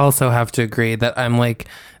it. also have to agree that I'm like,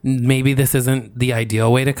 maybe this isn't the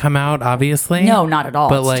ideal way to come out. Obviously, No, not at all.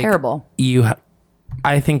 But It's like, terrible.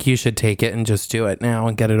 I think you should take it and just do it now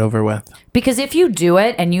and get it over with. Because if you do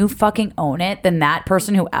it and you fucking own it, then that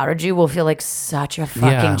person who outed you will feel like such a fucking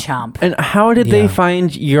Yeah. chump. And how did Yeah. they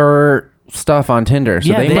find your stuff on Tinder? So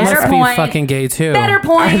Yeah, they must must Better be point. fucking gay too. Better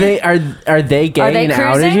point. are they gay Are they and cruising?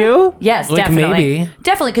 outed you? Yes, Like, definitely. maybe.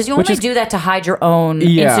 Definitely, because you Which only is- do that to hide your own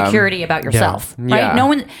Yeah. insecurity about yourself, Yeah. right? No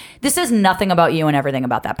one. This is nothing about you and everything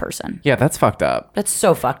about that person. Yeah, that's fucked up. That's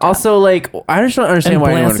so fucked up. Also, like, I just don't understand And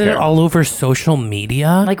why anyone blasted it cares. all over social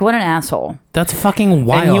media. Like, what an asshole. That's fucking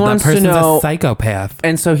wild. he That wants to person's know- a psychopath.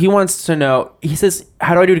 And so he wants to know. He says,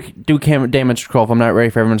 "How do I do damage control if I'm not ready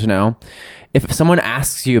for everyone to know?" If someone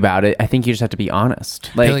asks you about it, I think you just have to be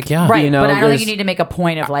honest. like, yeah. Right, you know, but I don't think there's- you need to make a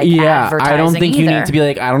point of like Yeah, advertising I don't think you either. need to be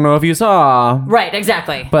like, "I don't know if you saw." Right,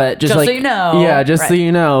 exactly. But just like, so you know. yeah, just so Right.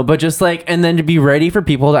 you know. But just like, and then to be ready for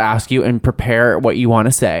people to ask you and prepare what you want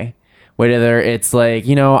to say. Whether it's like,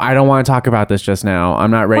 I don't want to talk about this just now.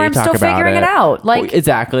 I'm not ready Or I'm to talk still about figuring it out. Like,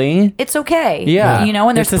 exactly. it's okay. Yeah.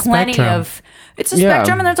 And there's It's a plenty spectrum. of it's a Yeah.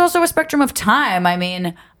 spectrum, and there's also a spectrum of time. I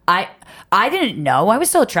mean, I didn't know. I was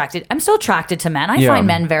still attracted. I'm still attracted to men. I Yeah. find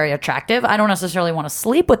men very attractive. I don't necessarily want to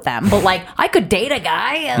sleep with them, but like I could date a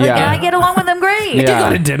guy and like, Yeah. I get along with him great. Yeah. Go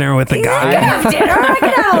to dinner with the I guy. could have dinner. I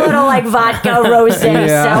could have a little like vodka rosé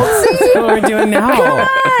Yeah. seltzer. That's what we're doing now.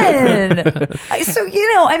 So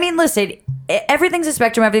I mean, listen, everything's a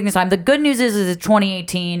spectrum, everything's time. The good news is it's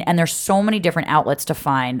 2018, and there's so many different outlets to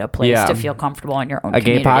find a place Yeah. to feel comfortable in your own A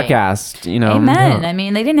gay community. podcast, Amen. I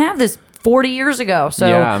mean, they didn't have this 40 years ago, so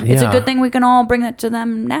Yeah. it's a Yeah. good thing we can all bring it to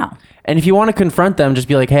them now. And if you want to confront them, just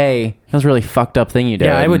be like, "Hey, that was a really fucked up thing you did."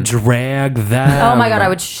 Yeah, I would drag them. Oh my god, I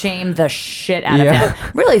would shame the shit out of Yeah. him.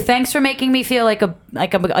 Really, thanks for making me feel like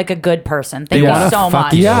a good person. Thank Yeah. you so Fuck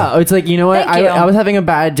much. you. Yeah, it's like, you know what? Thank you. I was having a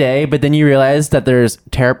bad day, but then you realize that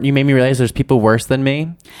you made me realize there's people worse than me.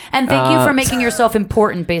 And thank you for making yourself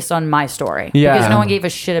important based on my story. Yeah. Because no one gave a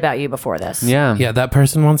shit about you before this. Yeah. Yeah, that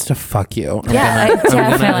person wants to fuck you. I'm Yeah, gonna- I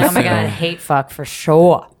definitely. Oh my assume. god, hate fuck for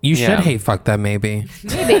sure. You should Yeah. hate fuck them, maybe.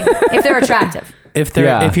 Maybe if they're attractive.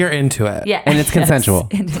 if you're into it. Yeah. And it's consensual.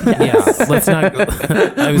 Yeah. Let's not.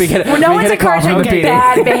 No one's encouraging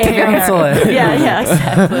bad behavior. Cancel it. Yeah,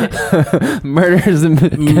 exactly. Murders and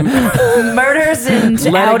Murders and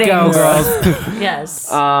Let outings. it go, girls.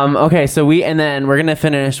 Yes. okay, so we're gonna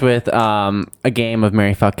finish with a game of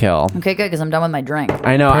Marry Fuck Kill. Okay, good, because I'm done with my drink.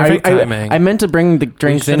 I know. Perfect timing. I meant to bring the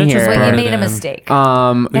drinks in should've just here. But brought you it made a in. mistake.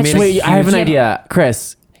 made a Wait, I have an huge- idea,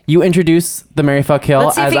 Chris. You introduce the Marry Fuck Kill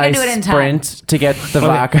Let's see if as you can I do it in time. sprint to get the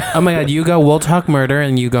vodka. Oh my god, you go. We'll talk murder,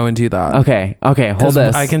 and you go and do that. Okay, hold 'Cause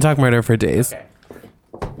this. I can talk murder for days.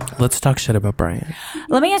 Let's talk shit about Brian.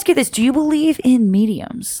 Let me ask you this: do you believe in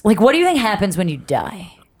mediums? Like, what do you think happens when you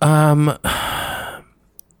die? Because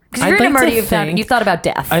if I'd you're in a like to murder, think- you've thought about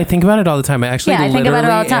death. I think about it all the time. I actually Yeah, I think literally about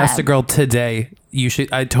it all the time. asked a girl today.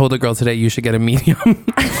 I told a girl today you should get a medium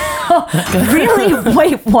Really?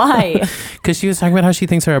 Wait, why? because she was talking about how she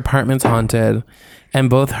thinks her apartment's haunted, and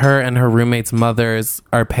both her and her roommate's mothers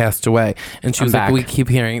are passed away. And she was back. like, "We keep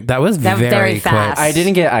hearing that was That was very very quick." fast. I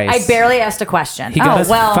didn't get ice. I barely asked a question. He got oh us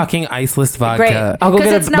well, fucking iceless vodka. great. I'll go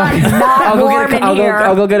Because get it's a not I'll go warm get in a, here.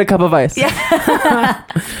 I'll go get a cup of ice.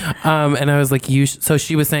 And I was like, so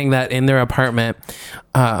she was saying that in their apartment,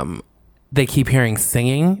 they keep hearing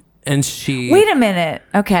singing, and she Wait a minute.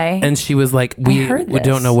 Okay. and she was like, we heard don't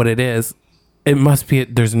this. know what it is. It must be.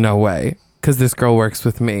 There's no way because this girl works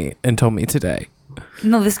with me and told me today.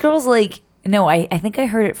 No, this girl's like. No, I think I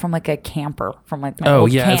heard it from like a camper from like my Oh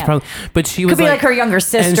old yeah, camp. it's probably. But she was Could be like her younger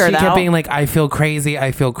sister, and she though. kept being like, "I feel crazy.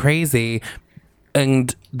 I feel crazy."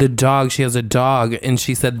 And the dog, she has a dog, and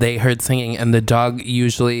she said they heard singing, and the dog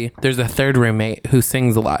usually there's a third roommate who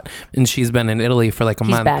sings a lot, and she's been in Italy for like a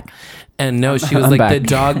He's month. back. And no, she was I'm like back. the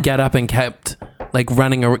dog get up and kept like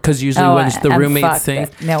running because usually Oh, when the I'm roommate fucked. sings,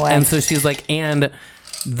 No way. and so she's like, and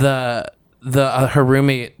the her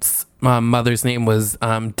roommate's mother's name was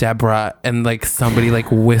Deborah, and like somebody like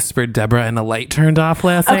whispered Deborah, and a light turned off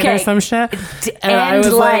last night or Okay. some shit. And I End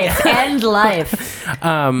was life. End life.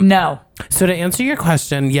 No. So to answer your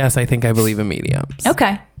question, yes, I think I believe in mediums.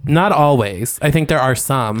 Okay. Not always. I think there are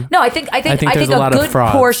some. No, I think there's a lot of good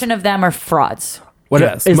frauds. portion of them are frauds.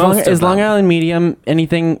 Yes, is most of Long them. Island Medium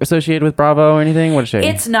anything associated with Bravo or anything? What is she?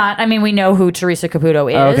 It's not. I mean, we know who Teresa Caputo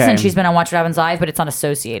is, Okay. and she's been on Watch What Happens Live, but it's not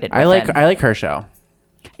associated. I with it. like her show.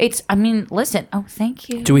 It's. I mean, listen. Oh, thank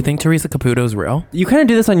you. Do we think Teresa Caputo's real? You kind of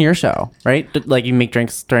do this on your show, right? Like you make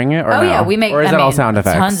drinks during it, or Oh no? yeah, we make. Or is I that all mean, sound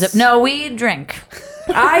effects? Tons of. No, we drink.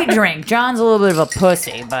 I drink. John's a little bit of a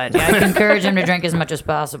pussy, but I encourage him to drink as much as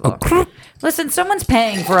possible. Listen, someone's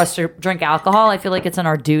paying for us to drink alcohol. I feel like it's in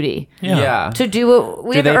our duty Yeah. to do what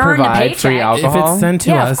we Do have they earned a provide paycheck. free alcohol? If it's sent to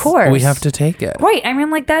Yeah, of us, course. we have to take it. Right. I mean,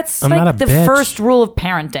 like that's I'm like not a the bitch. first rule of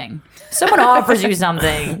parenting. Someone offers you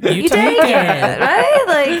something, you take it, right?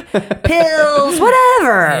 Like pills,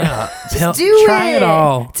 whatever. Just Do it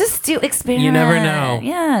all. Just do experiment. You never know.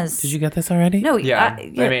 Yes. Did you get this already? No. Yeah, I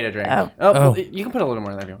I made a drink. Oh. Well, you can put a little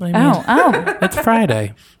more in there. If you want. Oh. It's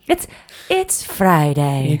Friday. It's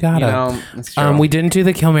Friday. You got You it. know, it's true. We didn't do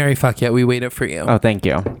the Kill Mary Fuck yet. We waited for you. Oh, thank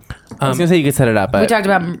you. I was gonna say you could set it up, but We talked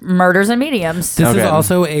about murders and mediums. This is Okay.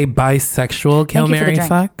 also a bisexual Kill you for the Mary drink.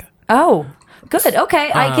 Fuck. Oh, good.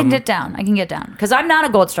 Okay, I can get down. I can get down because I'm not a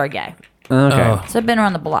Gold Star gay. okay. Oh. So I've been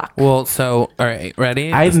around the block. Well, so all right,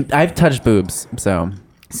 ready? I've touched boobs, so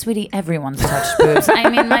Sweetie, everyone's touched boobs. I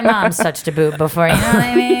mean, my mom's touched a boob before. You know what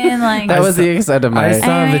I mean? Like, that was the extent of my. I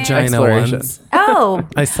saw a I- vagina exploration. once. oh,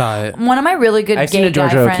 I saw it. one of my really good I've gay seen a guy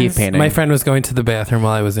Georgia friends. O'Keeffe painting. My friend was going to the bathroom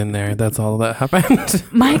while I was in there. That's all that happened.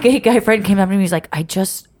 My gay guy friend came up to me. He's like,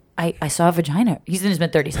 I saw a vagina. He's in his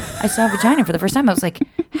mid 30s. I saw a vagina for the first time. I was like,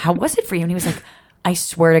 how was it for you? And he was like, I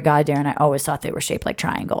swear to God, Darren, I always thought they were shaped like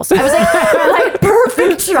triangles. I was like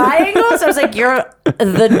perfect triangles? I was like, you're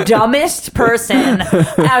the dumbest person.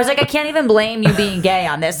 I was like, I can't even blame you being gay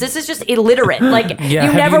on this. This is just illiterate. Like, Yeah, you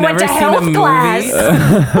have never you went to never seen a health movie?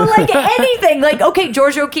 class. But like anything, like, okay,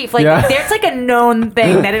 Georgia O'Keeffe, like, Yeah. there's like a known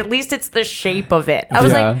thing that at least it's the shape of it. I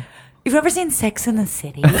was Yeah. like, you've ever seen Sex in the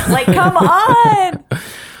City? Like, come on.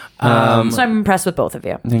 So I'm impressed with both of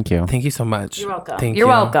you. Thank you. Thank you so much. You're welcome. Thank You're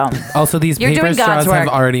you. welcome. Also, these You're paper doing God's straws have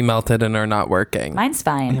work. already melted and are not working. Mine's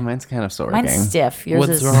fine. Yeah, mine's kind of sore. Mine's stiff. Yours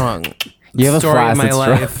What's is wrong? You have a Story of my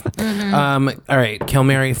flaccid straw. life. All right, Kill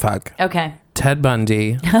Mary Fuck. Okay. Ted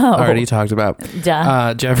Bundy, Oh. already talked about.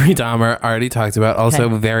 Duh. Jeffrey Dahmer, already talked about. Also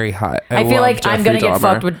Okay. very hot. I feel love like I'm Jeffrey gonna get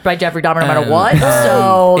Dahmer. fucked by Jeffrey Dahmer no matter And, what.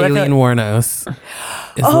 So I feel Aileen like- Wuornos. is the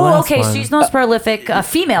oh, last okay. one. She's the most prolific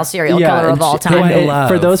female serial killer and of all she- time. I and love.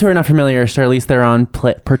 For those who are not familiar, Charlize Theron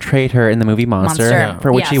portrayed her in the movie Monster, Monster.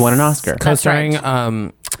 for which she Yes. won an Oscar. That's co-starring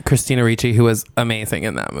right. Christina Ricci, who was amazing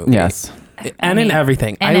in that movie. Yes. and in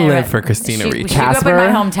everything. And I live everyone- for Christina she, Ricci. She grew up in my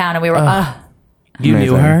Casper? hometown, and we were. You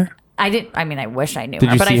knew Amazing. her? I didn't. I mean, I wish I knew Did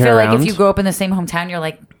her, you but I see feel her like around? if you grow up in the same hometown, you're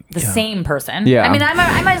like the same person. Yeah. I mean, I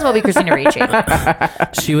might as well be Christina Ricci.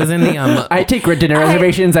 She was in the I take dinner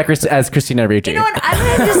reservations as Christina Ricci. You know what?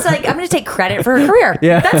 I'm gonna take credit for her career.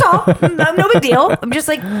 Yeah. That's all. No big deal. I'm just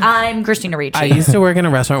like, I'm Christina Ricci. I used to work in a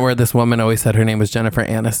restaurant where this woman always said her name was Jennifer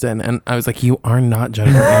Aniston, and I was like, "You are not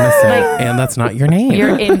Jennifer Aniston, and that's not your name.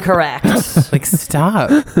 You're incorrect. like, stop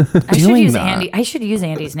I should doing use that." Andy. I should use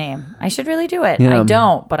Andy's name. I should really do it. Yeah. I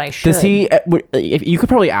don't, but I should. Does he? If you could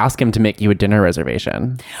probably ask him to make you a dinner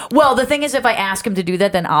reservation. Well, the thing is, if I ask him to do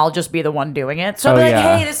that, then I'll just be the one doing it. So I'll be Oh, like,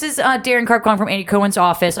 yeah. hey, this is Darren Carp calling from Andy Cohen's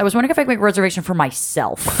office. I was wondering if I could make a reservation for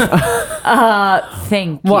myself.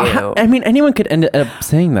 Thank you. Well, I mean, anyone could end up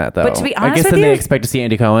saying that, though. But to be I honest guess with then you- they expect to see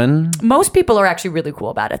Andy Cohen. Most people are actually really cool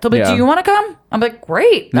about it. They'll be like, Yeah. do you want to come? I'm like,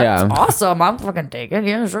 great. That's Yeah. awesome. I'm fucking take it.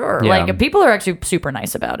 Yeah, sure. Yeah. Like, people are actually super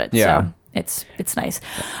nice about it. Yeah. So it's nice.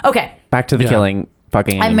 Okay. Back to the Yeah. killing.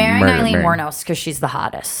 Fucking. I'm marrying murder, Eileen marrying. Wuornos because she's the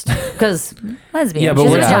hottest. Because lesbian. Yeah, but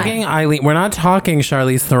She's we're a giant. talking Eileen. We're not talking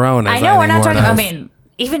Charlize Theron. I as know we're not Eileen talking. I Wuornos. mean,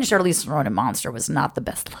 even Charlize Theron in Monster was not the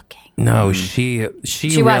best looking. No, she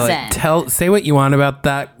really wasn't. say what you want about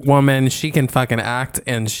that woman. She can fucking act,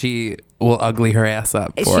 and she will ugly her ass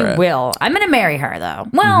up for She it. will. I'm gonna marry her though.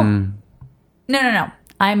 Well, no.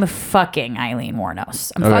 I'm fucking Eileen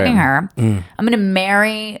Wuornos. I'm Okay. fucking her. I'm gonna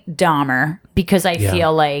marry Dahmer because I Yeah.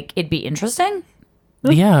 feel like it'd be interesting.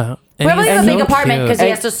 Yeah, and Probably he's in a big so apartment cute. because he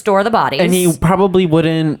has to store the bodies. And he probably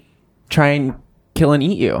wouldn't try and kill and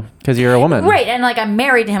eat you because you're a woman. Right, and like I'm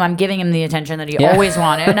married to him, I'm giving him the attention that he Yeah. always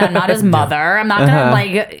wanted. I'm not his mother. I'm not gonna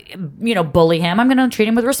like, bully him. I'm gonna treat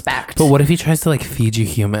him with respect. But what if he tries to like feed you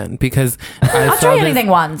human? Because I'll try anything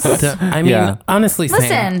once. I mean, Yeah. honestly, same.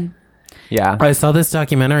 Listen, Yeah. I saw this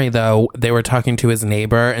documentary though. They were talking to his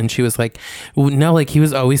neighbor, and she was like, "No, like he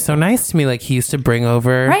was always so nice to me. Like he used to bring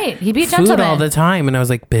over Right, he'd be a food gentleman." all the time." And I was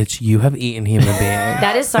like, "Bitch, you have eaten human beings."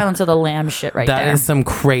 that is Silence of the Lambs shit right That there. is some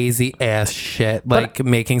crazy ass shit. Like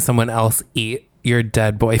making someone else eat your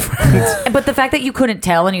dead boyfriend. But the fact that you couldn't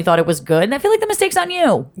tell and you thought it was good, I feel like the mistake's on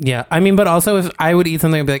you. Yeah, I mean, but also if I would eat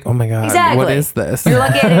something, I'd be like, "Oh my god, Exactly. what is this?" You're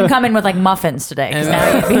lucky I didn't come in with like muffins today, because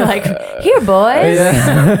now you'd be like, "Here, boys,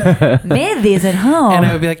 made these at home." And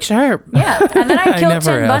I would be like, "Sure." Yeah, and then I I killed never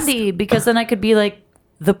Ted asked. Bundy because then I could be like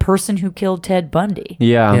the person who killed Ted Bundy.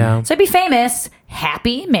 Yeah. Yeah. So I'd be famous,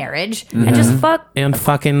 happy marriage, and just fuck And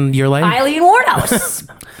fucking your life. Eileen Wuornos.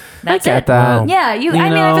 That's get it. that. Yeah, I mean, I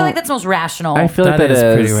know, feel like that's most rational. I feel like that is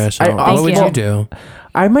pretty is. rational. I- What would Thank you you. do?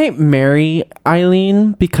 I might marry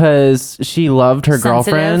Eileen because she loved her Sensitive.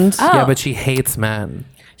 girlfriend. Oh. Yeah, but she hates men.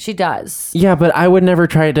 She does. Yeah, but I would never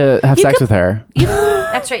try to have You sex could- with her.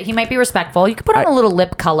 That's right. He might be respectful. You could put on a little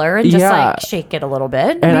lip color and just Yeah. like shake it a little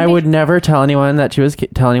bit. And I Maybe would never tell anyone that she was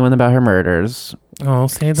tell anyone about her murders. Oh,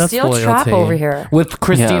 see, that's Steel loyalty. trap over here. With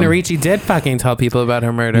Christina Yeah. Ricci did fucking tell people about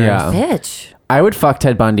her murders. Yeah. bitch. I would fuck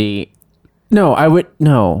Ted Bundy. No, I would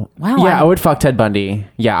no. Wow, Yeah, I'm- I would fuck Ted Bundy.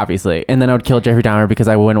 Yeah, obviously. And then I would kill Jeffrey Dahmer because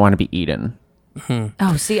I wouldn't want to be eaten.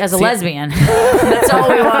 Oh, see, as a lesbian, that's all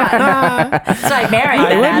we want. That's why I married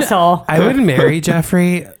that asshole. I would marry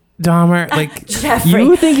Jeffrey Dahmer. Like, Jeffrey.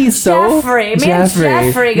 You think he's so Jeffrey. Me and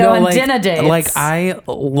Jeffrey go on like, dinner dates. Like, I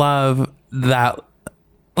love that.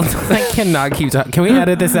 I cannot keep talking. Can we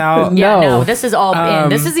edit this out? yeah, No. no, this is all in.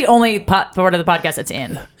 This is the only part of the podcast that's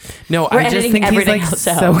in. No, We're I just editing think he's everything like else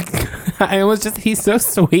so. out. I almost just he's so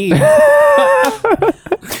sweet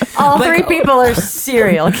All three people are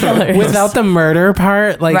serial killers. without the murder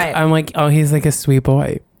part. Like Right. I'm like, oh, he's like a sweet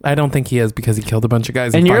boy. I don't think he is because he killed a bunch of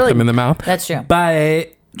guys and And you're fucked like- them in the mouth. That's true.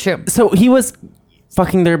 But True. So he was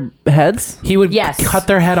fucking their heads? he would Yes. cut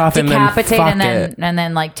their head off and then Decapitate fuck and then it. and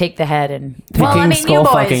then like take the head and Taking you skull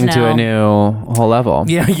boys fucking know. to a new whole level.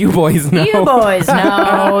 Yeah, you boys know. You boys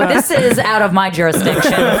know this is out of my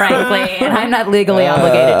jurisdiction, frankly, and I'm not legally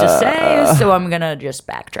obligated to say, so I'm gonna just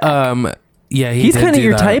backtrack. Yeah, He's kind of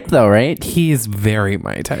your type though, right? He's very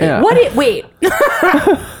my type. Yeah. Wait,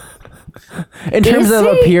 In terms Is of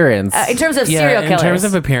he? appearance. in terms of Yeah, serial in killers. terms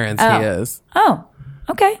of appearance, Oh. he is. Oh,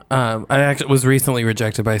 okay. I actually was recently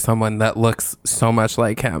rejected by someone that looks so much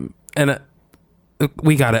like him, and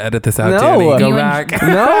we gotta edit this out, No. Danny. Go You and- back.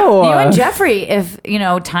 no. You and Jeffrey, if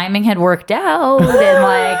timing had worked out and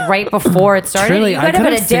like right before it started, Truly, you I could have could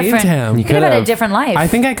had a have saved different. him. You could have had a could've. different life. I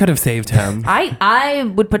think I could have saved him. I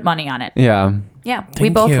would put money on it. Yeah. Yeah, we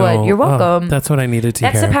Thank both you. would. You're Oh, welcome. that's what I needed to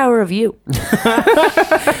That's hear. the power of you.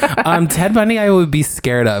 Ted Bundy, I would be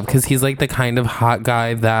scared of because he's like the kind of hot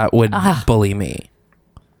guy that would bully me.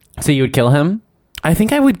 So you would kill him? I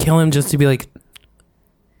think I would kill him just to be like,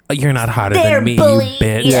 "You're not hotter There, than me, bully." you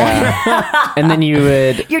bitch." Yeah. And then you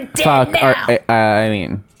would You're dead fuck now. I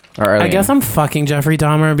mean. Or Arlene? I guess I'm fucking Jeffrey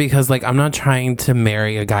Dahmer because like I'm not trying to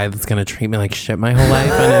marry a guy that's gonna treat me like shit my whole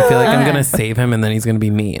life, and I feel like I'm gonna save him and then he's gonna be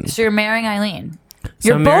mean. So you're marrying Eileen. So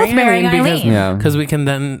You're I'm both marrying Eileen. Yeah. because we can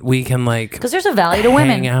like Because there's a value to hang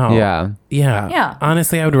women. out. Yeah. Yeah.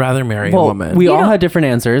 Honestly, I would rather marry a Well, woman. we You all don't- had different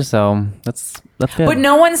answers, so that's good. But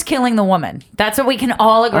no one's killing the woman. That's what we can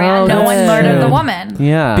all agree on. No that's one murdered true. the woman.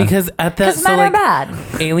 Yeah. because at the Because men are bad.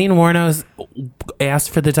 Aileen Wuornos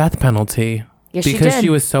asked for the death penalty. Yes, she because did. she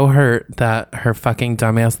was so hurt that her fucking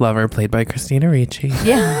dumbass lover, played by Christina Ricci,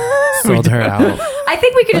 Yeah. sold her out. I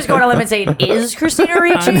think we could just go on a limb and say it is Christina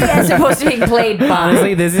Ricci as opposed to being played by.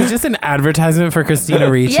 Honestly, this is just an advertisement for Christina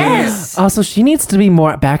Ricci. Yes. Also, she needs to be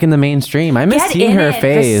more back in the mainstream. I miss Get seeing in her it,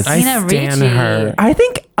 face. Christina I stan Ricci. her. I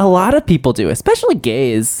think a lot of people do, especially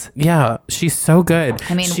gays. Yeah, she's so good.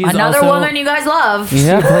 I mean, She's another also- woman you guys love.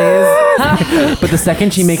 Yeah. plays. But the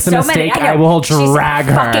second she makes a So many. mistake, I know. I will She's drag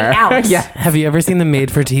her. fucking out. Yeah. Have you ever seen the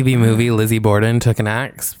made-for-TV movie Lizzie Borden Took an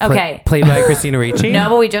Axe? Okay. Played by Christina Ricci. No,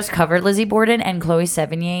 but we just covered Lizzie Borden and Chloe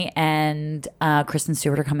Sevigny and Kristen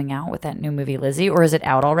Stewart are coming out with that new movie Lizzie, or is it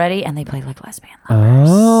out already? And they play like lesbian lovers.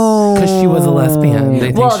 Oh. Because she was a lesbian. They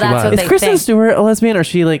think Well, she that's was. what Is they Kristen think. Stewart a lesbian, or is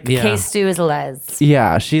she like? Yeah. K-Stu is a les.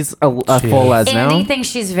 Yeah, she's a She full is. les now. Andy thinks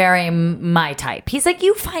she's very my type. He's like,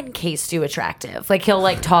 you find K-Stu attractive. Like, he'll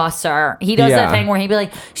like toss her. He does that Yeah. thing where he'd be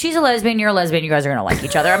like, she's a lesbian, you're a lesbian, you guys are going to like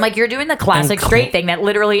each other. I'm like, you're doing the classic And straight thing that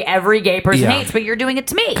literally every gay person Yeah. hates, but you're doing it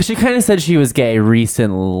to me. Because she kind of said she was gay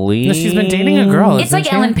recently. No, she's been dating a girl. It's isn't like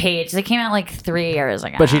she? Ellen Page. They came out like 3 years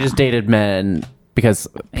ago. But she just dated men because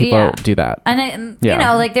people Yeah. do that. And Yeah. you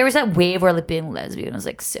know, like there was that wave where like being lesbian was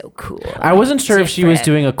like so cool. I wasn't sure if she was Different.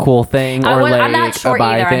 doing a cool thing or like I'm not sure a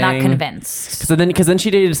bi either. thing. I'm not convinced. So because then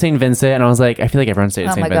she dated St. Vincent, and I was like, I feel like everyone's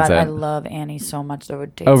dated Oh St. my god, Vincent. I love Annie so much. That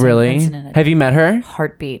would date Oh St. really? Vincent in a Have you met her?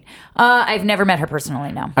 heartbeat. I've never met her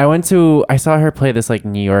personally. No. I saw her play this like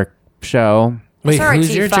New York show. Wait, Sorry,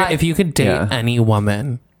 who's your T5. if you could date Yeah. any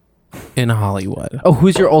woman in Hollywood? Oh,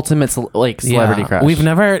 who's your ultimate like celebrity Yeah. crush? We've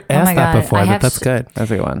never asked that God, before, I but have that's good. That's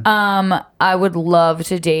a good one. I would love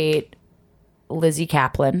to date Lizzie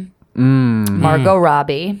Kaplan, Margot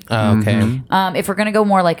Robbie. Oh, okay. Mm-hmm. If we're gonna go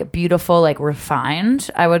more like beautiful, like refined,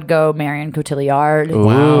 I would go Marion Cotillard.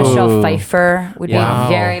 Wow. Michelle Pfeiffer would Wow.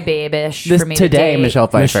 be very babish This for me today, to date. Michelle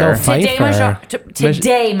Pfeiffer. Michelle Pfeiffer.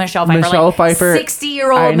 Today, Michelle Pfeiffer. Michelle like Pfeiffer.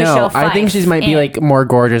 60-year-old I know. Michelle Pfeiffer. I think she might be like more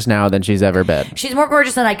gorgeous now than she's ever been. She's more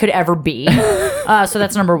gorgeous than I could ever be. So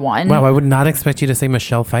that's number one. Wow, I would not expect you to say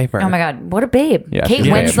Michelle Pfeiffer. Oh my god, what a babe! Yeah, Kate she's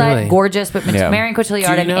a babe. Winslet, Truly. gorgeous, but Yeah. Marion Cotillard,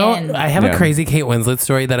 Do you I'm know, in. I have Yeah. a crazy Kate Winslet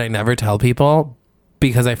story that I never tell people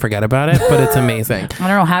because I forget about it, but it's amazing. I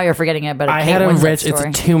don't know how you're forgetting it, but I Kate had a Winslet rich, story.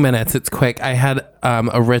 it's 2 minutes, it's quick. I had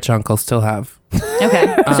a rich uncle, still have.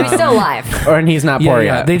 Okay, so he's still alive. Or and he's not poor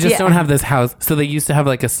yet. They just Yeah. don't have this house. So they used to have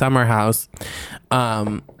like a summer house.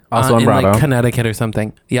 Also on in Bravo. like Connecticut or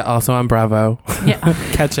something. Yeah, also on Bravo. Yeah.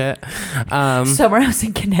 Catch it. Summer house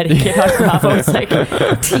in Connecticut on Bravo. It's like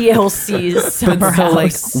TLC's summer But so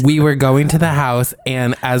like house. we were going to the house,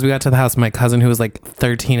 and as we got to the house, my cousin, who was like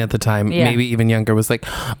 13 at the time, Yeah. maybe even younger, was like,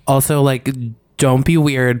 also like, don't be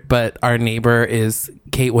weird, but our neighbor is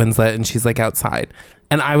Kate Winslet and she's like outside.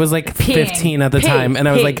 And I was like Peeing. 15 at the Pee. time, and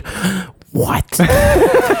I was Pee. like, what?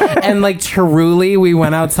 And like truly, we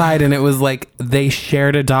went outside, and it was like they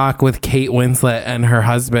shared a dock with Kate Winslet and her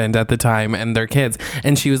husband at the time and their kids,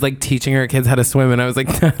 and she was like teaching her kids how to swim, and I was like,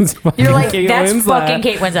 that's fucking You're like, Kate that's Winslet. fucking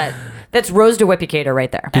Kate Winslet. That's Rose DeWippicator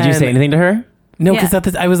right there. Did you say And- anything to her? No, because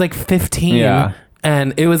Yeah. I was like 15, Yeah.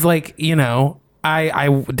 and it was like, you know, I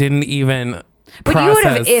didn't even. But you would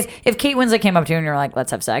have, process. if Kate Winslet came up to you and you're like,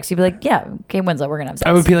 let's have sex, you'd be like, yeah, Kate Winslet, we're gonna have sex.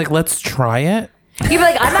 I would be like, let's try it. You'd be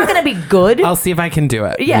like, I'm not gonna be good. I'll see if I can do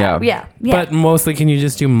it. yeah. But mostly, can you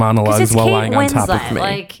just do 'Cause monologues it's while Kate lying on top Winslet, of me?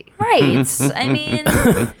 like, right? I mean,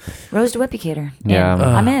 Rose DeWippicator. Yeah.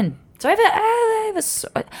 I'm in. So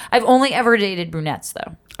I've only ever dated brunettes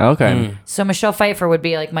though. Okay. So Michelle Pfeiffer would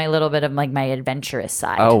be like my little bit of like my adventurous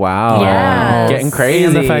side. Oh wow. Yes. Getting crazy.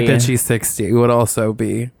 And the fact that she's 60 would also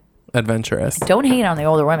be adventurous. Don't hate on the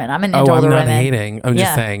older women. I'm into Oh, I'm older not women. hating. I'm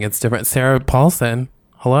just Yeah. saying it's different. Sarah Paulson.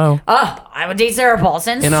 Hello. Oh, I would date Sarah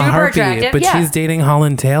Paulson. In a Super heartbeat. attractive. But yeah. she's dating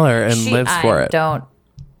Holland Taylor and lives for I it. Don't.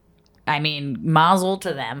 I mean, mazel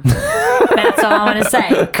to them. That's all I'm gonna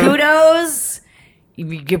say. Kudos.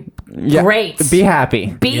 You're Yeah. great. Be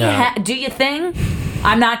happy. Yeah. Do your thing.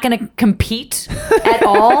 I'm not gonna compete at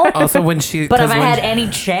all. Also, when she. But if 'cause I when had any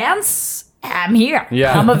chance, I'm here.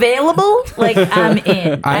 Yeah. I'm available. Like, I'm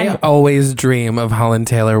in. I always dream of Holland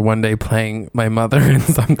Taylor one day playing my mother in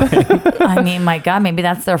something. I mean, my God, maybe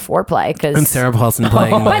that's their foreplay. And Because, Sarah Paulson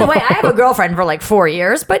playing by the way, I have a girlfriend for like 4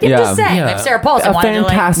 years, but I'm Yeah. just saying, Yeah. if Sarah Paulson wanted to, like,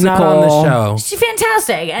 fantastic- not on the show. she's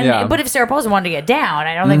fantastic. And Yeah. but if Sarah Paulson wanted to get down,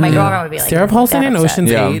 I don't think my girlfriend would be like Sarah Paulson that in upset.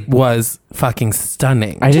 Ocean's Yeah. 8 was fucking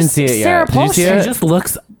stunning. I didn't see it yet. Sarah Did you see She it? just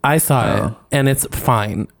looks. I saw it, and it's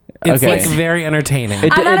fine. It's Okay. like very entertaining.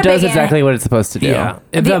 It I'm not a does big exactly what it's supposed to do. yeah,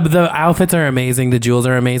 the outfits are amazing. The jewels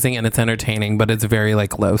are amazing, and it's entertaining. But it's very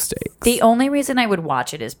like low stakes. The only reason I would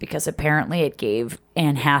watch it is because apparently it gave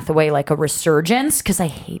Anne Hathaway like a resurgence. Because I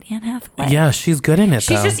hate Anne Hathaway. Yeah, she's good in it.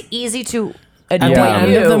 she's though. just easy to At annoy the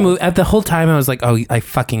end you. of the movie, at the whole time, I was like, "Oh, I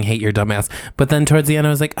fucking hate your dumbass." But then towards the end,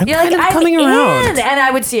 I was like, "I'm You're kind like, of coming I'm around." in, and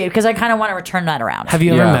I would see it because I kind of want to return that around. Have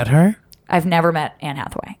you ever Yeah. met her? I've never met Anne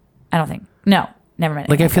Hathaway. I don't think. No, never met.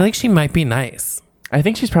 Like, Anne I feel like she might be nice. I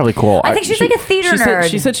think she's probably cool. I think she's like a theater she nerd.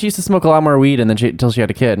 She said she used to smoke a lot more weed until she had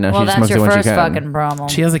a kid. Now Well, she just that's smokes it your when first she can. fucking problem.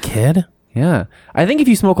 She has a kid. Yeah. I think if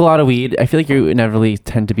you smoke a lot of weed, I feel like you inevitably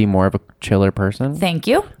tend to be more of a chiller person. Thank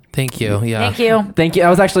you. Thank you. Yeah. Thank you. Thank you. I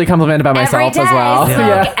was actually complimented about Every myself day, as well.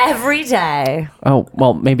 smoke every day. Oh,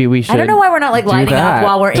 well, maybe we should. I don't know why we're not like do lining that. up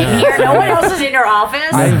while we're in here. No one else is in your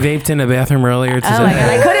office. I vaped in a bathroom earlier today. Oh my God,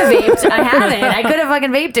 I could have vaped. I haven't. I could have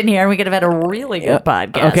fucking vaped in here and we could have had a really good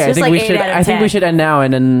podcast. Okay, I Just think like we 8 should. out of I think 10. we should end now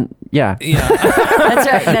and then. Yeah. Yeah. That's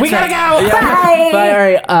right. That's We gotta right. go. Bye. Bye. All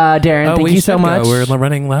right, Darren. Oh, thank we you so should go. much. We're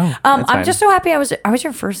running low. I'm fine. just so happy I was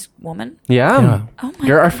your first woman. Yeah. Yeah. Oh my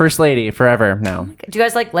You're our first lady forever now. Do you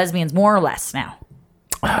guys like lesbians more or less now?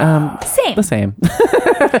 Same. The same.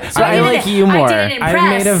 So I like you more. I didn't I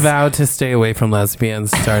impress. made a vow to stay away from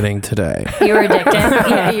lesbians starting today. You're addicted.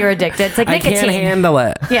 Yeah, you're addicted. It's like I nicotine. can't handle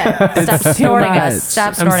it. Yeah, stop Too snorting much. us.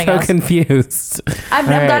 Stop snorting I'm so us. confused. I'm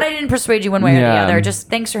right. glad I didn't persuade you one way or the Yeah. other. Just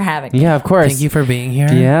thanks for having me. Yeah, of course. Thank you for being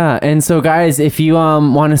here. Yeah, and so guys, if you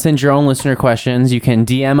want to send your own listener questions, you can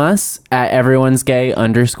DM us at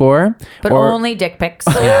everyone'sgay_, But or only dick pics.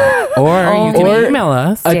 Or you can Or- email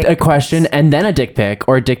us. a question and then a dick pic,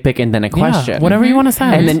 or a dick pic and then a question. Yeah, whatever you want to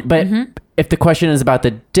send. And then, but if the question is about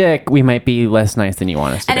the dick, we might be less nice than you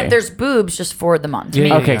want us to And be. if there's boobs, just forward them on to me.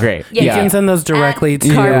 Yeah, Okay, great. Yeah, you yeah. can send those directly At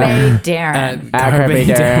to Carpe Yeah. Darren. At Carpe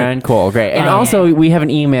Darren. Cool, great. And also, we have an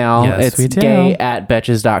email. Yes, we it's do.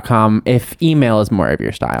 gay@betches.com if email is more of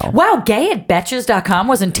your style. Wow, gay at betches.com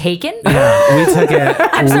wasn't taken? Yeah, we took it.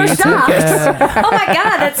 I'm so we took shocked. it. Oh my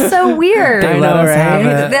God, that's so weird. They I let know, us right?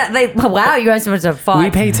 have it. Wow, you guys must have fought. We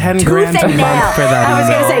pay 10 tooth grand a and nail. month for that I was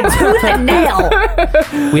email. going to say tooth and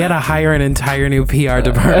nail. We had to hire an entire new PR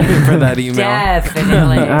department for that email.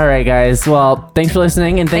 Definitely. All right, guys. Well, thanks for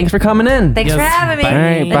listening and thanks for coming in. Thanks for Yes, having me. bye. All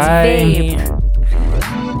right, That's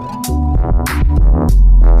bye. Babe.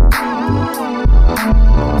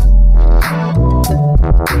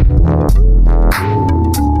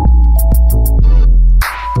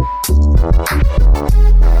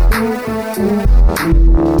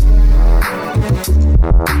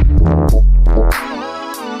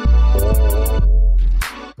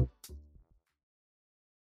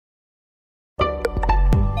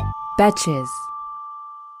 Betches.